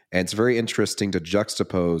 And it's very interesting to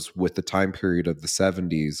juxtapose with the time period of the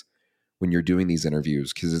 70s when you're doing these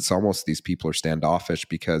interviews, because it's almost these people are standoffish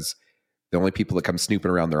because the only people that come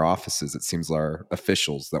snooping around their offices, it seems, are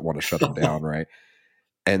officials that want to shut them down, right?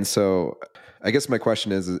 And so I guess my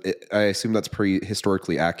question is, I assume that's pretty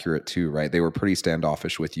historically accurate too, right? They were pretty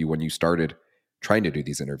standoffish with you when you started trying to do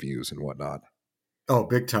these interviews and whatnot. Oh,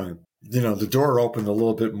 big time. The door opened a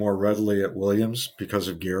little bit more readily at Williams because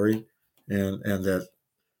of Gary and that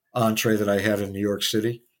entree that I had in New York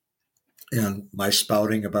City and my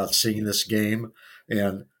spouting about seeing this game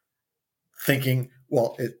and thinking,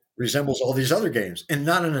 well, it resembles all these other games, and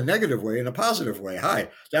not in a negative way, in a positive way. Hi,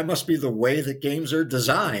 that must be the way that games are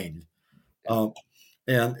designed.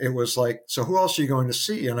 And it was like, so who else are you going to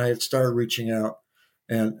see? And I had started reaching out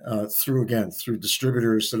and through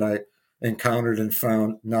distributors that I encountered and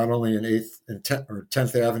found not only in 8th and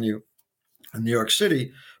 10th Avenue in New York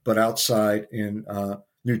City, but outside in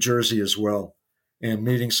New Jersey as well. And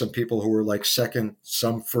meeting some people who were like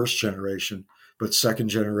some first generation, but second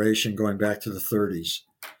generation going back to the 30s.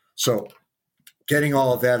 So getting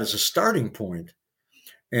all of that as a starting point.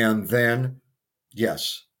 And then,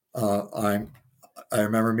 yes, I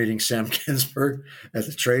remember meeting Sam Ginsberg at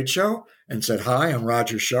the trade show and said, "Hi, I'm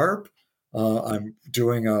Roger Sharp. I'm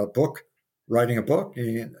doing writing a book,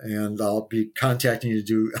 and I'll be contacting you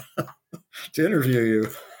to interview you."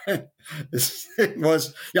 It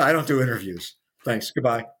was, yeah, I don't do interviews. Thanks.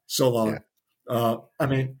 Goodbye. So long. Yeah. I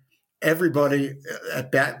mean, everybody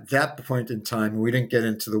at that point in time, we didn't get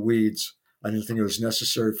into the weeds. I didn't think it was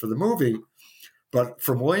necessary for the movie, but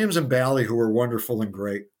from Williams and Bally, who were wonderful and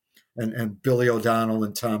great, and Billy O'Donnell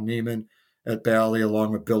and Tom Neiman at Bally,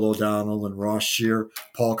 along with Bill O'Donnell and Ross Shear,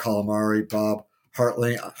 Paul Calamari, Bob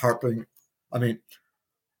Hartling. I mean,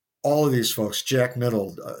 all of these folks, Jack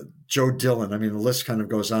Middle, Joe Dillon. I mean, the list kind of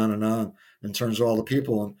goes on in terms of all the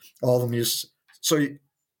people and all the music. So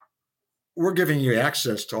we're giving you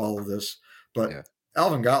access to all of this, but yeah.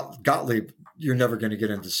 Alvin Gottlieb, you're never going to get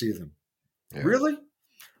in to see them. Yeah. Really?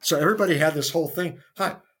 So everybody had this whole thing.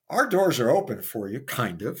 Hi, our doors are open for you,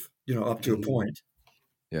 kind of, up to a point.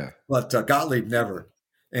 Yeah. But Gottlieb never.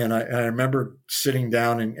 And I remember sitting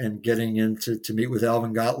down and getting in to meet with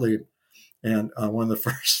Alvin Gottlieb. And one of the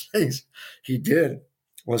first things he did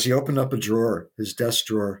was he opened up a drawer, his desk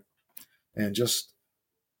drawer, and just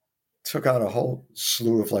took out a whole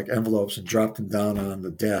slew of like envelopes and dropped them down on the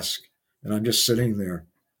desk. And I'm just sitting there.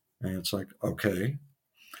 And it's like, okay.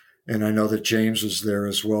 And I know that James was there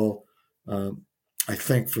as well, I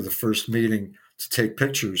think, for the first meeting to take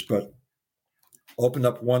pictures, but opened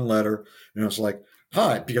up one letter and I was like,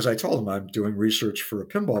 "Hi," because I told him I'm doing research for a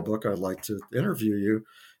pinball book. I'd like to interview you.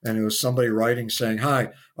 And it was somebody writing saying,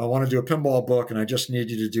 "Hi, I want to do a pinball book and I just need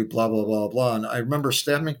you to do blah, blah, blah, blah." And I remember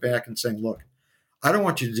stepping back and saying, "Look, I don't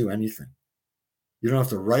want you to do anything. You don't have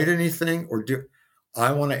to write anything or do.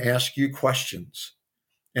 I want to ask you questions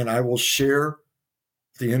and I will share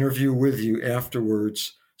the interview with you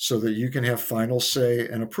afterwards so that you can have final say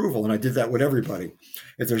and approval." And I did that with everybody.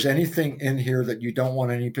 If there's anything in here that you don't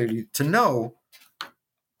want anybody to know,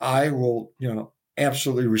 I will,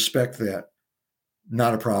 absolutely respect that.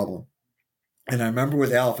 Not a problem. And I remember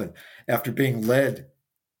with Alvin, after being led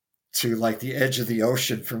to like the edge of the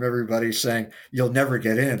ocean from everybody saying, "You'll never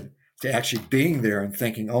get in," to actually being there and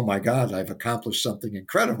thinking, "Oh my God, I've accomplished something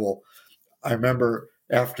incredible." I remember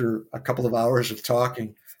after a couple of hours of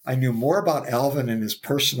talking, I knew more about Alvin and his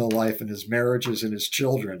personal life and his marriages and his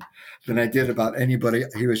children than I did about anybody.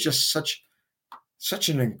 He was just such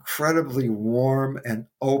an incredibly warm and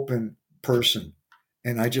open person.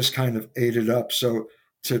 And I just kind of ate it up. So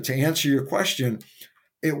to answer your question,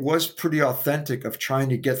 it was pretty authentic of trying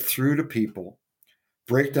to get through to people,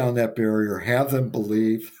 break down that barrier, have them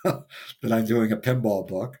believe that I'm doing a pinball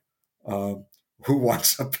book. Who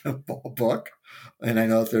wants a pinball book? And I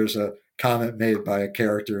know there's a comment made by a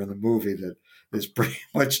character in the movie that is pretty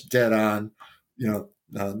much dead on.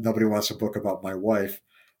 Nobody wants a book about my wife.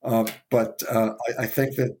 But I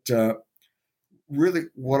think that really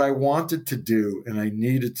what I wanted to do and I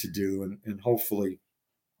needed to do, and hopefully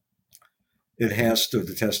it has stood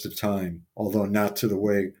the test of time, although not to the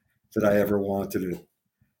way that I ever wanted it.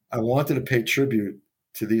 I wanted to pay tribute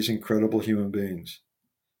to these incredible human beings.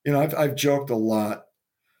 I've joked a lot,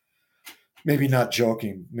 maybe not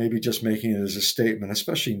joking, maybe just making it as a statement,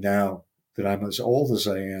 especially now that I'm as old as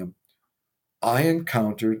I am. I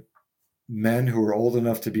encountered men who were old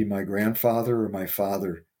enough to be my grandfather or my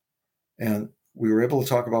father, and we were able to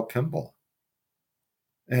talk about pinball.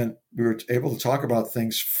 And we were able to talk about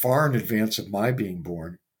things far in advance of my being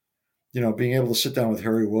born. Being able to sit down with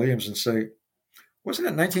Harry Williams and say, wasn't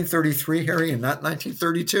it 1933, Harry, and not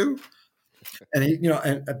 1932? And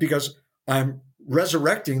and because I'm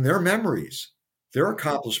resurrecting their memories, their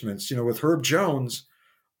accomplishments. With Herb Jones,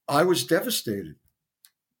 I was devastated.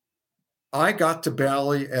 I got to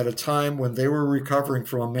Bally at a time when they were recovering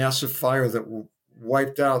from a massive fire that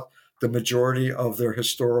wiped out the majority of their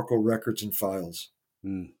historical records and files.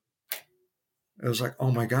 It was like,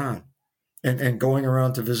 oh my God. And going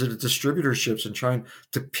around to visit distributorships and trying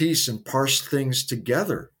to piece and parse things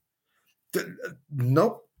together.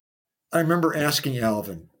 Nope. I remember asking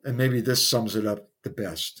Alvin, and maybe this sums it up the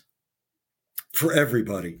best for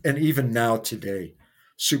everybody, and even now today,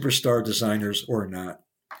 superstar designers or not.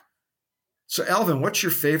 So Alvin, what's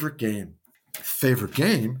your favorite game? Favorite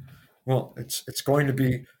game? Well, it's going to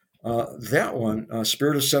be that one,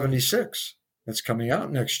 Spirit of 76. That's coming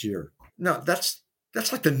out next year. No, that's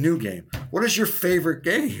like the new game. What is your favorite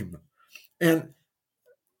game? And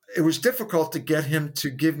it was difficult to get him to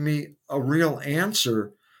give me a real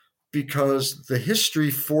answer because the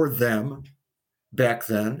history for them back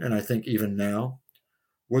then, and I think even now,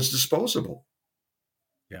 was disposable.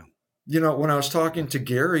 Yeah. When I was talking to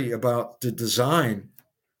Gary about the design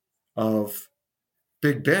of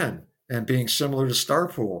Big Ben and being similar to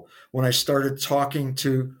Starpool, when I started talking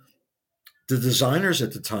to the designers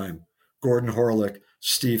at the time, Gordon Horlick,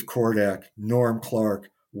 Steve Kordak, Norm Clark,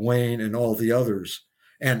 Wayne, and all the others,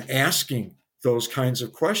 and asking those kinds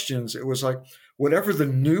of questions, it was like whatever the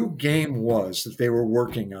new game was that they were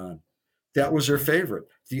working on, that was their favorite.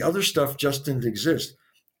 The other stuff just didn't exist.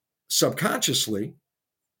 Subconsciously,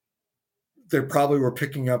 they probably were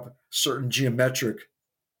picking up certain geometric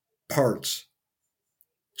parts,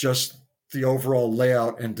 just the overall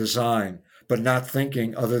layout and design, but not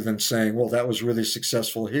thinking other than saying, well, that was really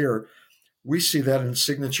successful here. We see that in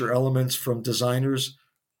signature elements from designers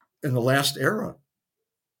in the last era.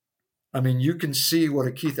 I mean, you can see what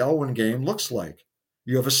a Keith Elwin game looks like.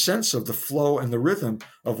 You have a sense of the flow and the rhythm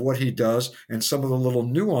of what he does and some of the little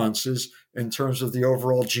nuances in terms of the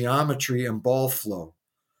overall geometry and ball flow.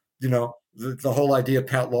 The whole idea of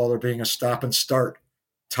Pat Lawler being a stop and start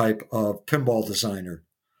type of pinball designer.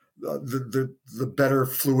 The better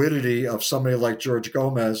fluidity of somebody like George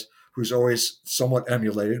Gomez, who's always somewhat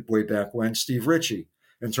emulated way back when, Steve Ritchie,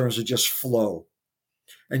 in terms of just flow.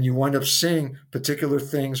 And you wind up seeing particular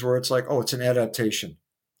things where it's like, oh, it's an adaptation,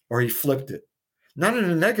 or he flipped it. Not in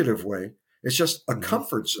a negative way. It's just a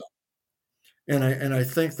comfort zone. And I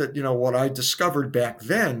think that, what I discovered back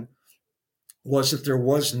then was that there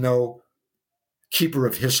was no keeper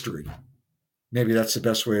of history. Maybe that's the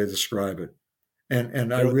best way to describe it.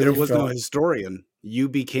 And I really there was no historian. You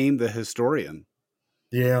became the historian.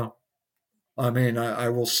 Yeah. I mean, I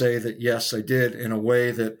will say that, yes, I did in a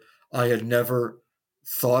way that I had never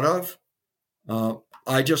thought of.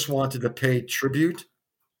 I just wanted to pay tribute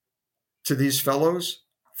to these fellows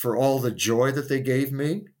for all the joy that they gave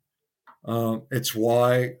me. It's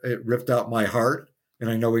why it ripped out my heart. And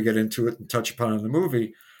I know we get into it and touch upon it in the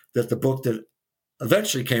movie, that the book that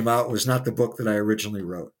eventually came out was not the book that I originally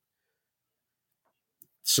wrote.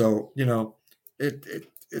 So,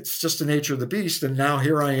 it's just the nature of the beast. And now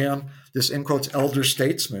here I am, this in quotes elder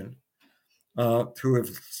statesman, who have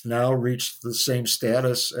now reached the same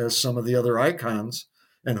status as some of the other icons.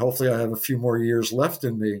 And hopefully I have a few more years left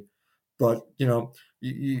in me. But,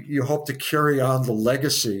 you hope to carry on the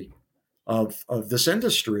legacy of this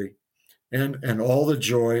industry and all the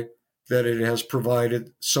joy that it has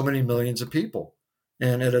provided so many millions of people.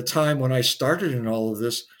 And at a time when I started in all of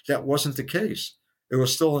this, that wasn't the case. It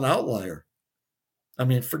was still an outlier. I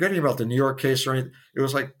mean, forgetting about the New York case or anything, it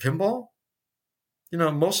was like pinball.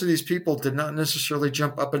 Most of these people did not necessarily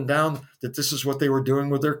jump up and down that this is what they were doing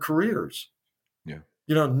with their careers. Yeah.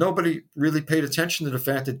 Nobody really paid attention to the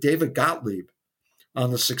fact that David Gottlieb,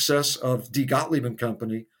 on the success of D. Gottlieb and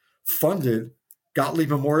Company, funded Gottlieb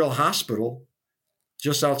Memorial Hospital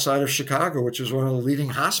just outside of Chicago, which is one of the leading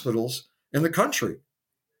hospitals in the country,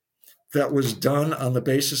 that was done on the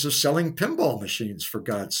basis of selling pinball machines, for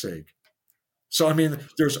God's sake. So, I mean,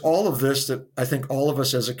 there's all of this that I think all of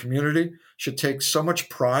us as a community should take so much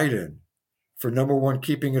pride in, for number one,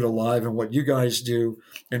 keeping it alive, and what you guys do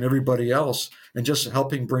and everybody else, and just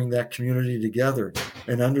helping bring that community together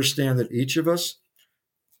and understand that each of us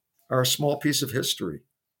are a small piece of history.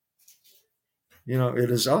 You know, it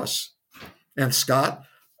is us. And Scott,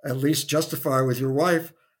 at least justify with your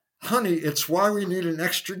wife, honey, it's why we need an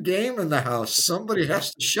extra game in the house. Somebody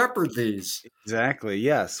has to shepherd these. Exactly.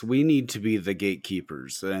 Yes. We need to be the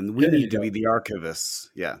gatekeepers, and we need to be the archivists.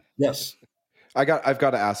 Yeah. Yes. I've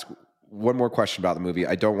got to ask one more question about the movie.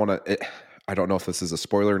 I don't want to, I don't know if this is a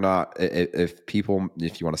spoiler or not. If you want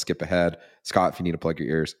to skip ahead, Scott, if you need to plug your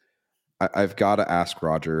ears, I've got to ask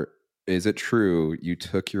Roger, is it true you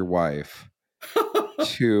took your wife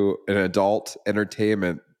to an adult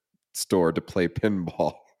entertainment store to play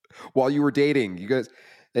pinball while you were dating? You guys,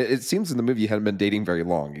 it seems in the movie you hadn't been dating very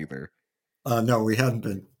long either. No, we hadn't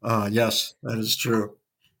been. Yes, that is true.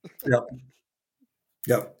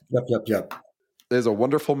 Yep. There's a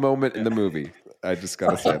wonderful moment in the movie. I just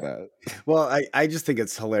got to say that. Well, I just think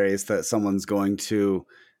it's hilarious that someone's going to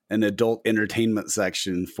an adult entertainment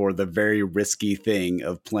section for the very risky thing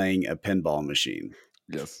of playing a pinball machine.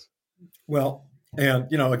 Yes. Well, and,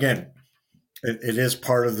 you know, again, it is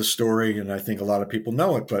part of the story, and I think a lot of people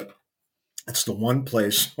know it, but it's the one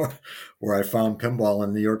place where I found pinball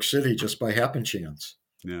in New York City just by happen chance.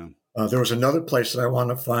 Yeah. There was another place that I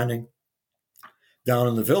wound up finding down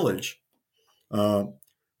in the Village,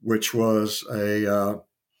 which was a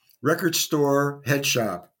record store head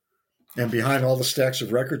shop. And behind all the stacks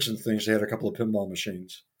of records and things, they had a couple of pinball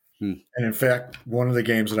machines. And in fact, one of the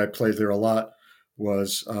games that I played there a lot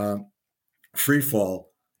was Free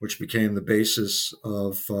Fall, which became the basis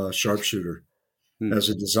of Sharpshooter as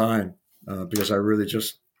a design, because I really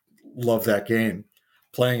just love that game,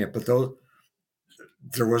 playing it. But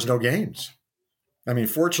there was no games. I mean,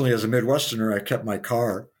 fortunately, as a Midwesterner, I kept my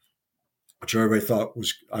car, which everybody thought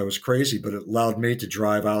I was crazy, but it allowed me to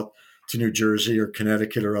drive out to New Jersey or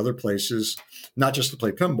Connecticut or other places, not just to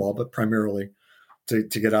play pinball, but primarily to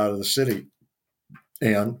get out of the city.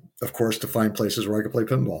 And, of course, to find places where I could play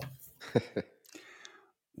pinball.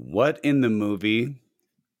 What in the movie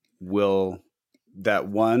will that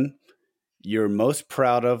one you're most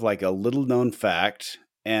proud of, like a little known fact?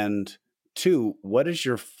 And two, what is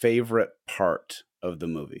your favorite part of the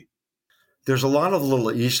movie? There's a lot of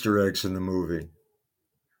little Easter eggs in the movie.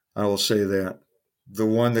 I will say that. The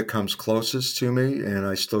one that comes closest to me, and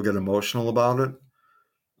I still get emotional about it,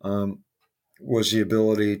 was the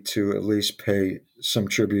ability to at least pay some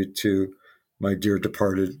tribute to my dear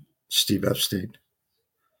departed Steve Epstein.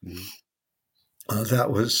 Mm-hmm.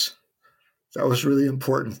 That was really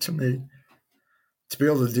important to me to be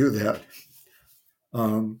able to do that.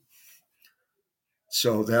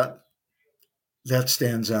 So that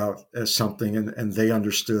stands out as something, and they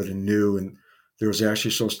understood and knew. And there was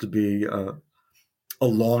actually supposed to be a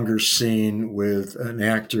longer scene with an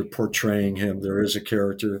actor portraying him. There is a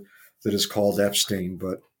character that is called Epstein,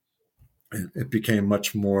 but it became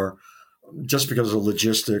much more just because of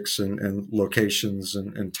logistics and locations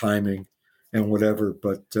and timing and whatever.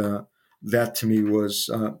 But that to me was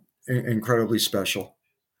incredibly special.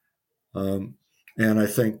 And I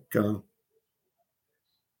think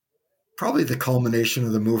probably the culmination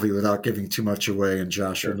of the movie, without giving too much away, and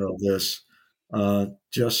Josh will know this,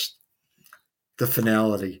 just the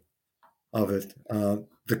finality of it.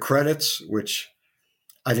 The credits, which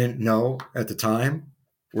I didn't know at the time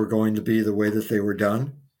were going to be the way that they were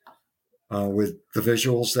done, with the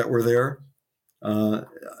visuals that were there,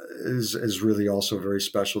 is really also very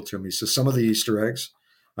special to me. So some of the Easter eggs,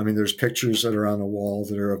 I mean, there's pictures that are on the wall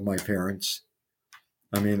that are of my parents.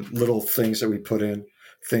 I mean, little things that we put in,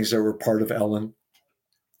 things that were part of Ellen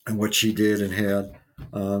and what she did and had.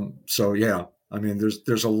 So yeah, I mean,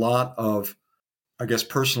 there's a lot of, I guess,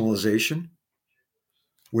 personalization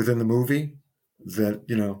within the movie that,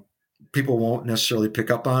 you know, people won't necessarily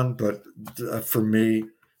pick up on, but for me,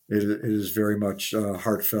 it is very much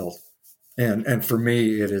heartfelt. And for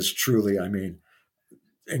me, it is truly, I mean,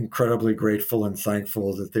 incredibly grateful and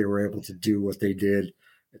thankful that they were able to do what they did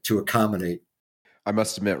to accommodate. I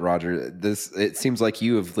must admit, Roger, it seems like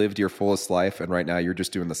you have lived your fullest life, and right now you're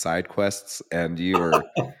just doing the side quests, and your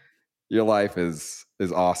life is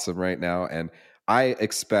awesome right now. And I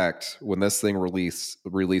expect when this thing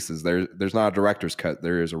releases, there's not a director's cut,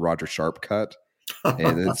 there is a Roger Sharp cut,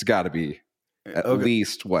 and it's got to be at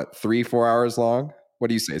least 3-4 hours long. What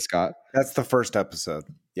do you say, Scott? That's the first episode.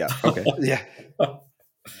 Yeah. Okay. Yeah.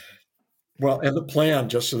 Well, and the plan,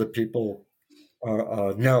 just so that people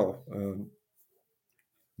know,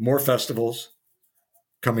 more festivals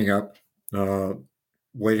coming up,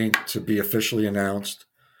 waiting to be officially announced,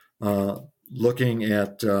 looking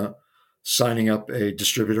at signing up a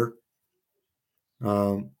distributor.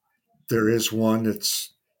 There is one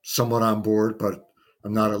that's somewhat on board, but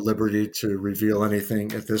I'm not at liberty to reveal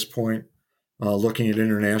anything at this point. Looking at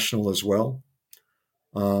international as well.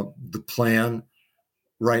 The plan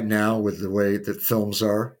right now, with the way that films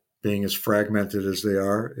are being as fragmented as they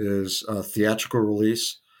are, is a theatrical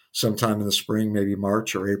release sometime in the spring, maybe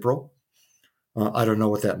March or April. I don't know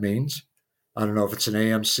what that means. I don't know if it's an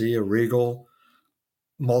AMC, a Regal,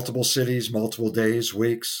 multiple cities, multiple days,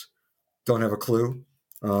 weeks. Don't have a clue.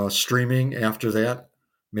 Streaming after that,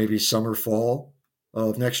 maybe summer, fall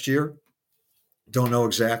of next year. Don't know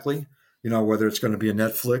exactly. Whether it's going to be a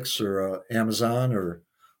Netflix or Amazon or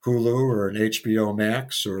Hulu or an HBO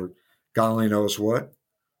Max or God only knows what.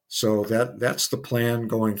 So that's the plan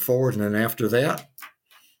going forward. And then after that,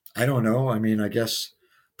 I don't know. I mean, I guess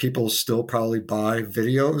people still probably buy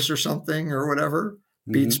videos or something or whatever.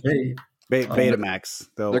 Beats me. Betamax.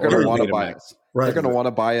 They're going to want to buy it. Right. They're going to want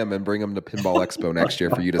to buy them and bring them to Pinball Expo next year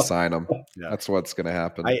for you to sign them. Yeah. That's what's going to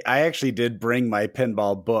happen. I actually did bring my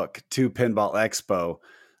pinball book to Pinball Expo,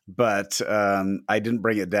 but I didn't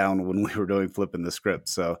bring it down when we were doing Flipping the Script.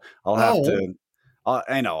 So I'll have to.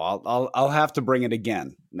 I'll have to bring it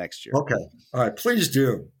again next year. Okay. All right. Please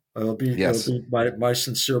do. It'll be my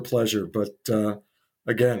sincere pleasure. But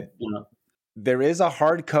again, there is a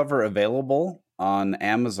hardcover available on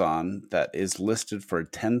Amazon that is listed for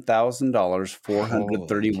 $10,000,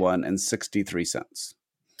 $431.63.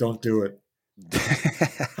 Don't do it.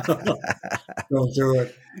 Don't do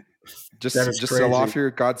it. Just sell off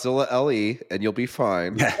your Godzilla LE and you'll be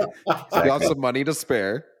fine. Exactly. You'll have some money to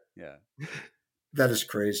spare. Yeah. That is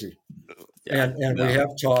crazy. Yeah, and we have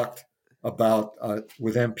talked about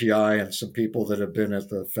with MPI and some people that have been at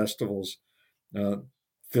the festivals,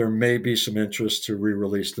 there may be some interest to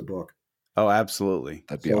re-release the book. Oh, absolutely.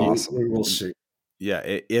 That'd be awesome. We will see. Yeah.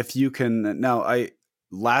 If you can. Now,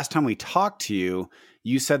 last time we talked to you,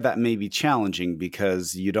 you said that may be challenging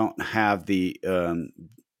because you don't have the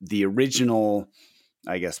original,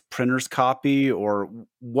 I guess, printer's copy or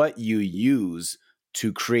what you use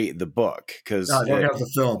to create the book. Because I don't have the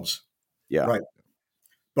films. Yeah. Right.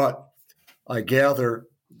 But I gather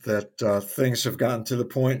that things have gotten to the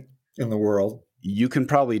point in the world. You can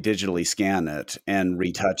probably digitally scan it and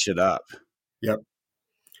retouch it up. Yep.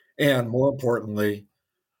 And more importantly,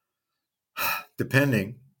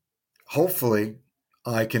 hopefully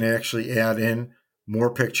I can actually add in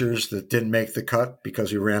more pictures that didn't make the cut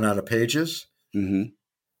because we ran out of pages. Mm-hmm.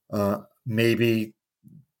 Maybe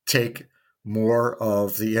take more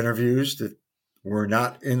of the interviews that were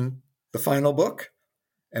not in the final book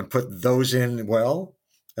and put those in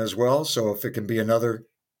as well. So if it can be another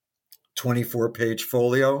 24-page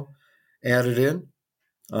folio added in,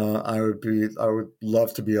 I would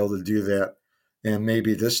love to be able to do that, and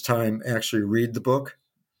maybe this time actually read the book,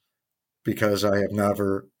 because I have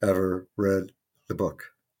never ever read the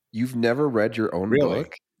book. You've never read your own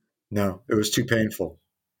book? No, it was too painful.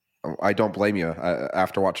 I don't blame you.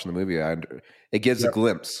 After watching the movie, it gives a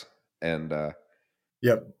glimpse, and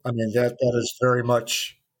yep. I mean that is very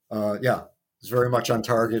much, it's very much on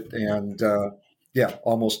target, and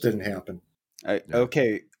almost didn't happen.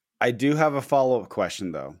 Okay, I do have a follow-up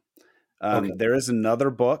question though. Okay. There is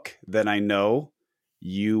another book that I know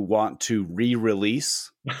you want to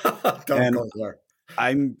re-release. Don't go there.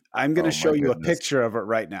 I'm going to show you a picture of it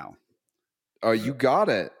right now. Oh, you got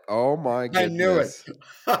it. Oh my goodness.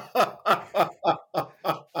 I knew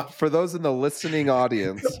it. For those in the listening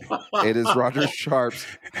audience, it is Roger Sharp's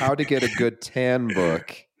How to Get a Good Tan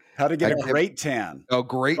book. How to get a great tan. Oh,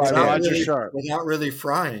 great tan. Roger Sharp. Without really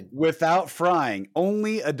frying. Without frying.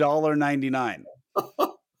 Only $1.99.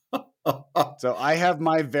 So I have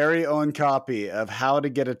my very own copy of How to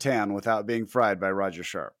Get a Tan Without Being Fried by Roger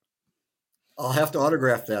Sharp. I'll have to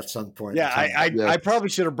autograph that at some point. Yeah, I probably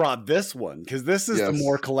should have brought this one, because this is the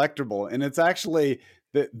more collectible, and it's actually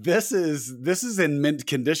this is in mint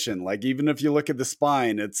condition. Like, even if you look at the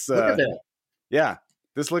spine, it's look at that. Yeah,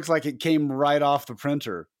 this looks like it came right off the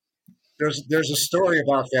printer. There's a story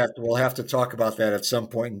about that. We'll have to talk about that at some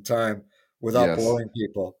point in time without blowing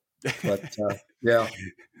people. But yeah.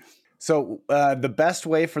 So the best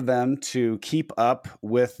way for them to keep up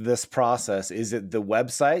with this process, is it the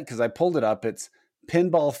website? Because I pulled it up. It's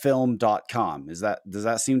pinballfilm.com. Does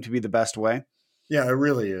that seem to be the best way? Yeah, it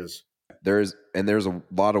really is. There's a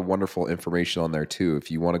lot of wonderful information on there too.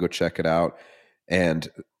 If you want to go check it out and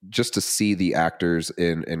just to see the actors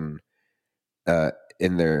in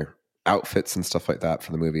their outfits and stuff like that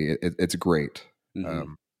for the movie, it's great.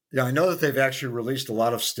 Mm-hmm. Yeah, I know that they've actually released a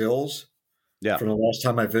lot of stills from the last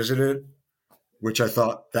time I visited, which I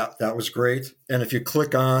thought that was great. And if you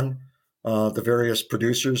click on the various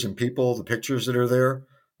producers and people, the pictures that are there,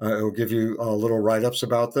 it will give you little write-ups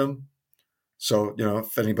about them. So,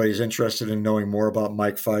 if anybody's interested in knowing more about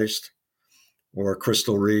Mike Feist or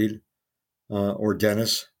Crystal Reed or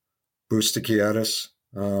Dennis Boustakietis,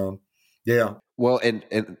 yeah. Well, and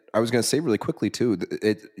I was going to say really quickly too,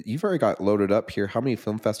 you've already got loaded up here. How many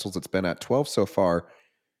film festivals it's been at? 12 so far.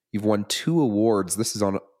 You've won 2 awards. This is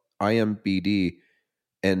on IMDb,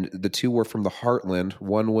 and the 2 were from the Heartland.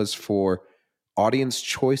 One was for Audience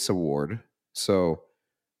Choice Award, so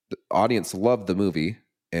the audience loved the movie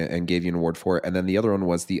and gave you an award for it. And then the other one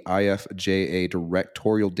was the IFJA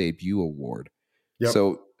Directorial Debut Award. Yep.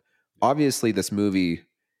 So obviously, this movie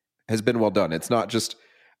has been well done. It's not just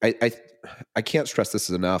I can't stress this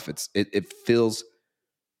enough. It feels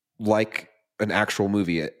like an actual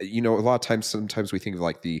movie. A lot of times, sometimes we think of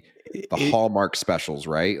like the Hallmark specials,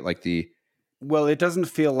 right? Like well, it doesn't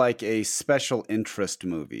feel like a special interest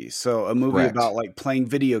movie. So a movie Correct. about like playing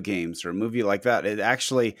video games or a movie like that.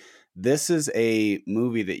 This is a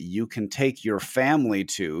movie that you can take your family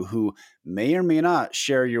to who may or may not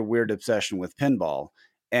share your weird obsession with pinball,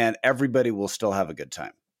 and everybody will still have a good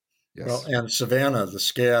time. Yes. Well, and Savannah, the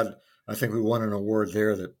SCAD, I think we won an award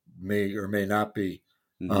there that may or may not be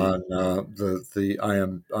on the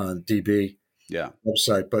IMDb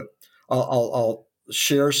website. But I'll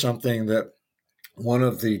share something that one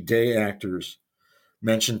of the day actors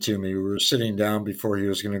mentioned to me. We were sitting down before he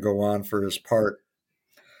was going to go on for his part,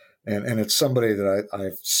 and it's somebody that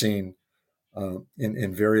I've seen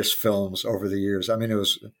in various films over the years. I mean, it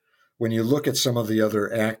was when you look at some of the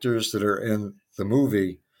other actors that are in the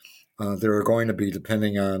movie. There are going to be,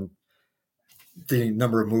 depending on the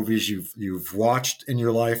number of movies you've watched in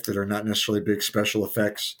your life that are not necessarily big special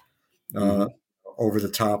effects, over the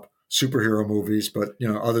top superhero movies, but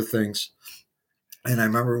other things. And I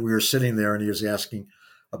remember we were sitting there, and he was asking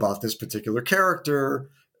about this particular character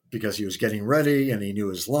because he was getting ready and he knew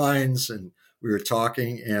his lines, and we were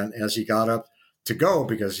talking. And as he got up to go,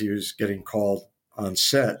 because he was getting called on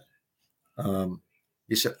set,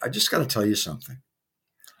 he said, "I just got to tell you something.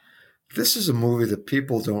 This is a movie that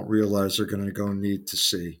people don't realize they're going to go need to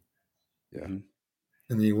see." Yeah.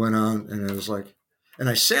 And he went on, and it was like, and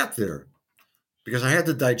I sat there because I had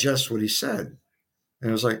to digest what he said. And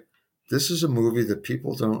it was like, this is a movie that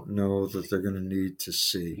people don't know that they're going to need to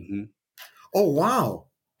see. Oh, wow.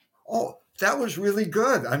 Oh, that was really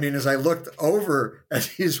good. I mean, as I looked over as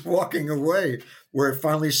he's walking away, where it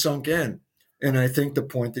finally sunk in. And I think the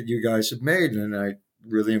point that you guys have made, and I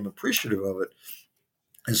really am appreciative of it,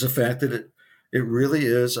 is the fact that it really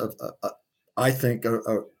is, I think,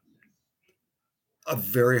 a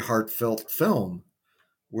very heartfelt film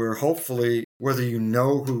where hopefully, whether you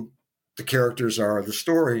know who the characters are, the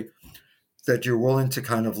story, that you're willing to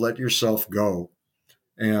kind of let yourself go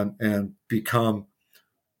and become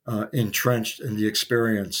entrenched in the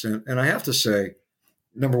experience. And I have to say,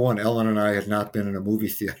 number one, Ellen and I had not been in a movie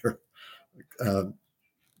theater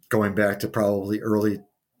going back to probably early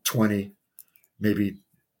 20, maybe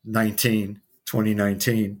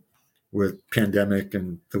 2019 with pandemic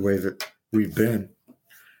and the way that we've been.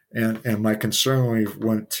 And my concern when we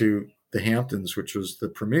went to the Hamptons, which was the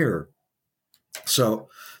premiere. So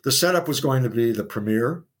the setup was going to be the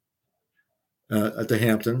premiere at the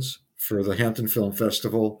Hamptons for the Hampton Film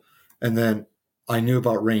Festival. And then I knew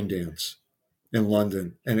about Rain Dance in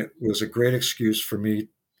London. And it was a great excuse for me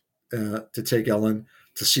to take Ellen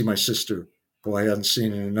to see my sister, who I hadn't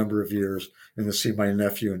seen in a number of years, and to see my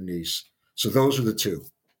nephew and niece. So those are the two.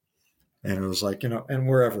 And it was like, and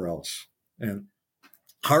wherever else. And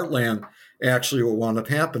Heartland, actually what wound up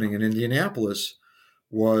happening in Indianapolis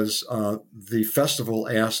was the festival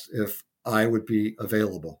asked if I would be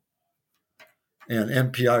available. And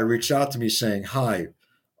MPI reached out to me saying, "Hi,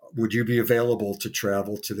 would you be available to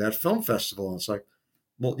travel to that film festival?" And it's like,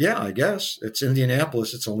 well, yeah, I guess. It's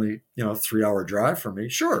Indianapolis. It's only, 3-hour drive for me.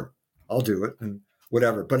 Sure, I'll do it and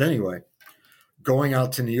whatever. But anyway, going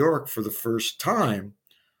out to New York for the first time,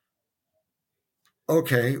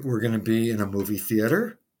 okay, we're going to be in a movie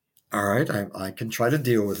theater. All right, I can try to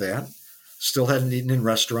deal with that. Still hadn't eaten in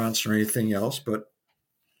restaurants or anything else. But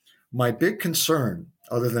my big concern,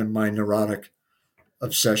 other than my neurotic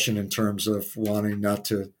obsession in terms of wanting not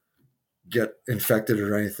to get infected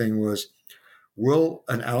or anything, was, will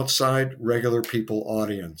an outside regular people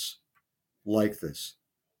audience like this?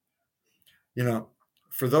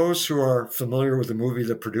 for those who are familiar with the movie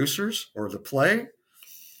The Producers or the play,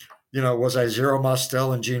 was I Zero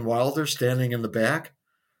Mostel and Gene Wilder standing in the back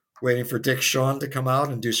waiting for Dick Shawn to come out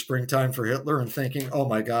and do Springtime for Hitler and thinking, oh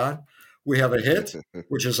my God, we have a hit,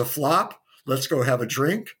 which is a flop. Let's go have a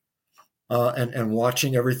drink, and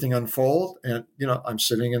watching everything unfold. And, I'm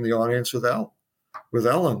sitting in the audience with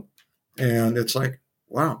Ellen, and it's like,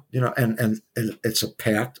 wow, and it's a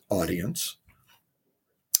packed audience.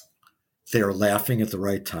 They are laughing at the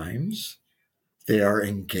right times. They are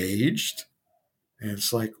engaged. And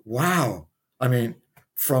it's like, wow. I mean,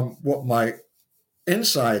 from what my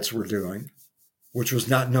insides were doing, which was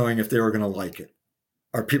not knowing if they were going to like it.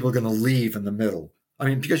 Are people going to leave in the middle? I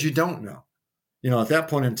mean, because you don't know. At that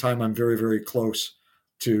point in time, I'm very, very close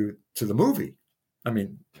to the movie. I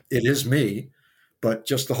mean, it is me, but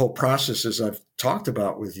just the whole process, as I've talked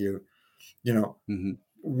about with you, Mm-hmm.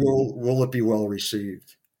 will it be well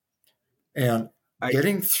received? And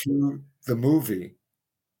getting through the movie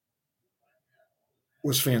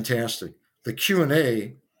was fantastic. The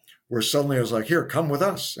Q&A, where suddenly I was like, here, come with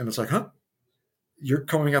us. And it's like, huh? You're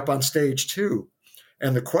coming up on stage too.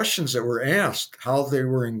 And the questions that were asked, how they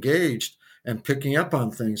were engaged and picking up on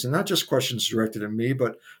things, and not just questions directed at me,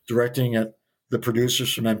 but directing at the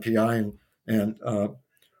producers from MPI, and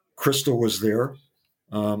Crystal was there,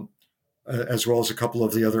 as well as a couple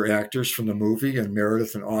of the other actors from the movie, and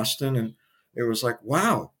Meredith and Austin. And it was like,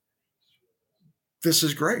 wow, this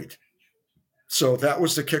is great. So that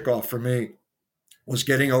was the kickoff for me, was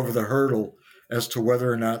getting over the hurdle as to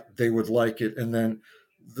whether or not they would like it. And then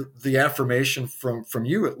the affirmation from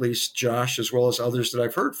you, at least, Josh, as well as others that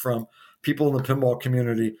I've heard from, people in the pinball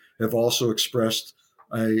community have also expressed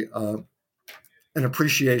an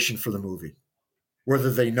appreciation for the movie,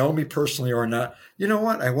 whether they know me personally or not. You know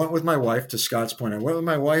what? I went with my wife, to Scott's point. I went with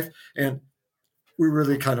my wife, and we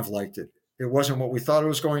really kind of liked it. It wasn't what we thought it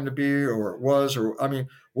was going to be, or it was, or I mean,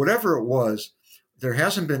 whatever it was, there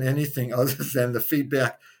hasn't been anything other than the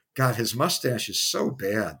feedback. God, his mustache is so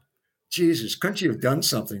bad. Jesus, couldn't you have done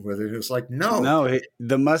something with it? It's like, no.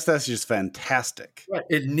 The mustache is fantastic. Right.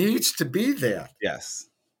 It needs to be that. Yes.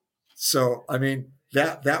 So, I mean,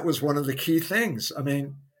 that was one of the key things. I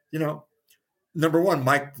mean, number one,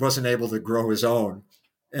 Mike wasn't able to grow his own.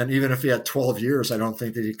 And even if he had 12 years, I don't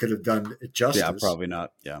think that he could have done it justice. Yeah, probably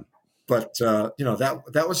not. Yeah. But,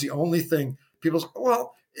 that was the only thing people said,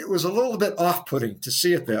 well, it was a little bit off-putting to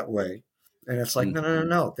see it that way. And it's like,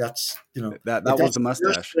 no. That's, that was a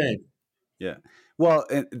mustache. Yeah. Well,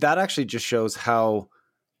 that actually just shows how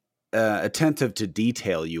attentive to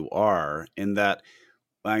detail you are, in that,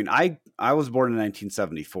 I mean, I was born in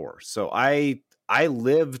 1974. So I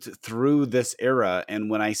lived through this era. And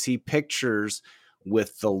when I see pictures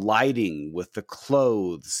with the lighting, with the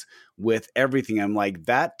clothes, with everything, I'm like,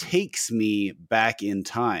 that takes me back in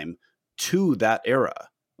time to that era.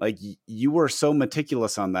 Like, you were so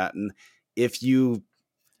meticulous on that. And if you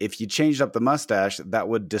changed up the mustache, that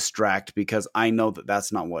would distract, because I know that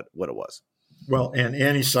that's not what it was. Well, and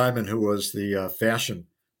Annie Simon, who was the fashion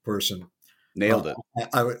person, nailed it.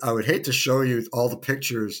 I would hate to show you all the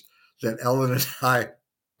pictures that Ellen and I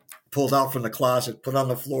pulled out from the closet, put on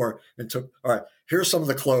the floor, and took, all right, here's some of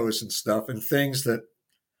the clothes and stuff, and things that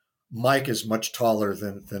Mike is much taller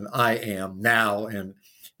than I am now. And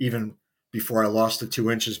even before I lost the 2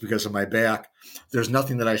 inches because of my back, there's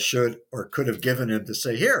nothing that I should or could have given him to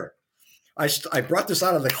say, here, I brought this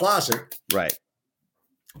out of the closet. Right.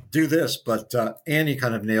 Do this. But Annie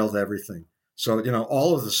kind of nailed everything. So,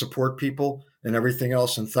 all of the support people and everything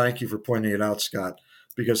else. And thank you for pointing it out, Scott,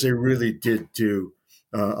 because they really did do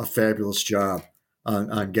a fabulous job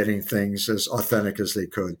on getting things as authentic as they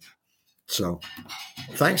could. So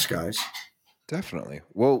thanks, guys. Definitely.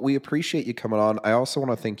 Well, we appreciate you coming on. I also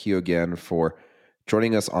want to thank you again for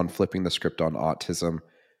joining us on Flipping the Script on Autism.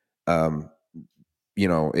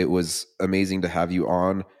 It was amazing to have you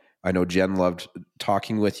on. I know Jen loved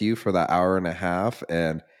talking with you for that hour and a half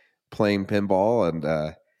and playing pinball.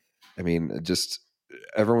 And just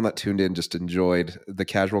everyone that tuned in just enjoyed the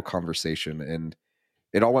casual conversation, and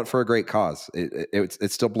it all went for a great cause.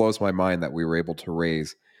 It still blows my mind that we were able to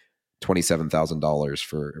raise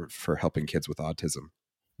 $27,000 for helping kids with autism.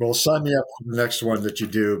 Well, sign me up for the next one that you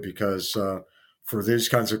do, because for these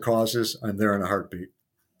kinds of causes, I'm there in a heartbeat.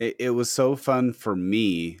 It was so fun for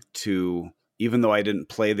me to, even though I didn't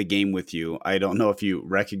play the game with you, I don't know if you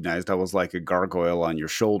recognized I was like a gargoyle on your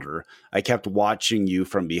shoulder. I kept watching you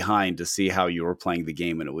from behind to see how you were playing the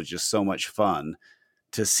game, and it was just so much fun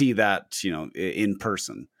to see that, in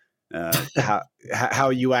person. How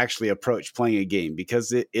you actually approach playing a game,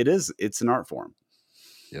 because it's an art form.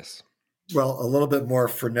 Yes. Well, a little bit more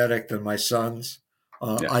frenetic than my sons,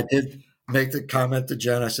 I did make the comment to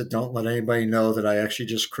Jen. I said, don't let anybody know that I actually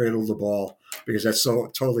just cradled the ball because that's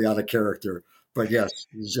so totally out of character. But yes,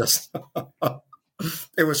 it was just,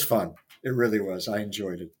 it was fun. It really was. I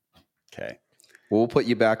enjoyed it. Okay. Well, we'll put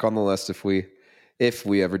you back on the list if we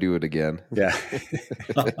ever do it again. Yeah.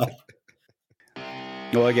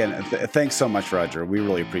 Well, again, thanks so much, Roger. We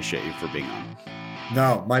really appreciate you for being on.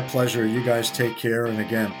 No, my pleasure. You guys take care. And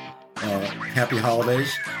again, happy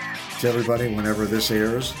holidays to everybody whenever this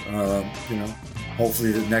airs.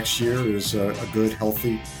 Hopefully the next year is a good,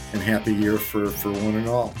 healthy, and happy year for one and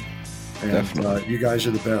all. And you guys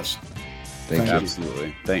are the best. Thank you.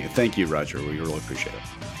 Absolutely. Thank you, Roger. We really appreciate it.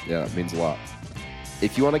 Yeah, it means a lot.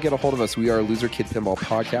 If you want to get a hold of us, we are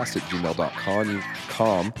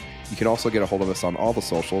loserkidpinballpodcast@gmail.com. You can also get a hold of us on all the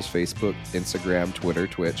socials, Facebook, Instagram, Twitter,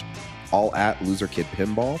 Twitch, all at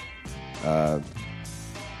loserkidpinball.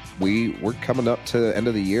 We're coming up to the end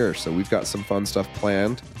of the year, so we've got some fun stuff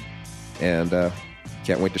planned, and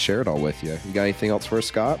can't wait to share it all with you. You got anything else for us,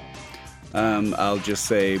 Scott? I'll just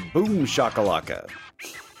say boom shakalaka.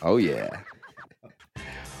 Oh, yeah.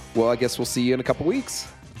 Well, I guess we'll see you in a couple weeks.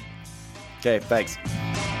 Okay, thanks.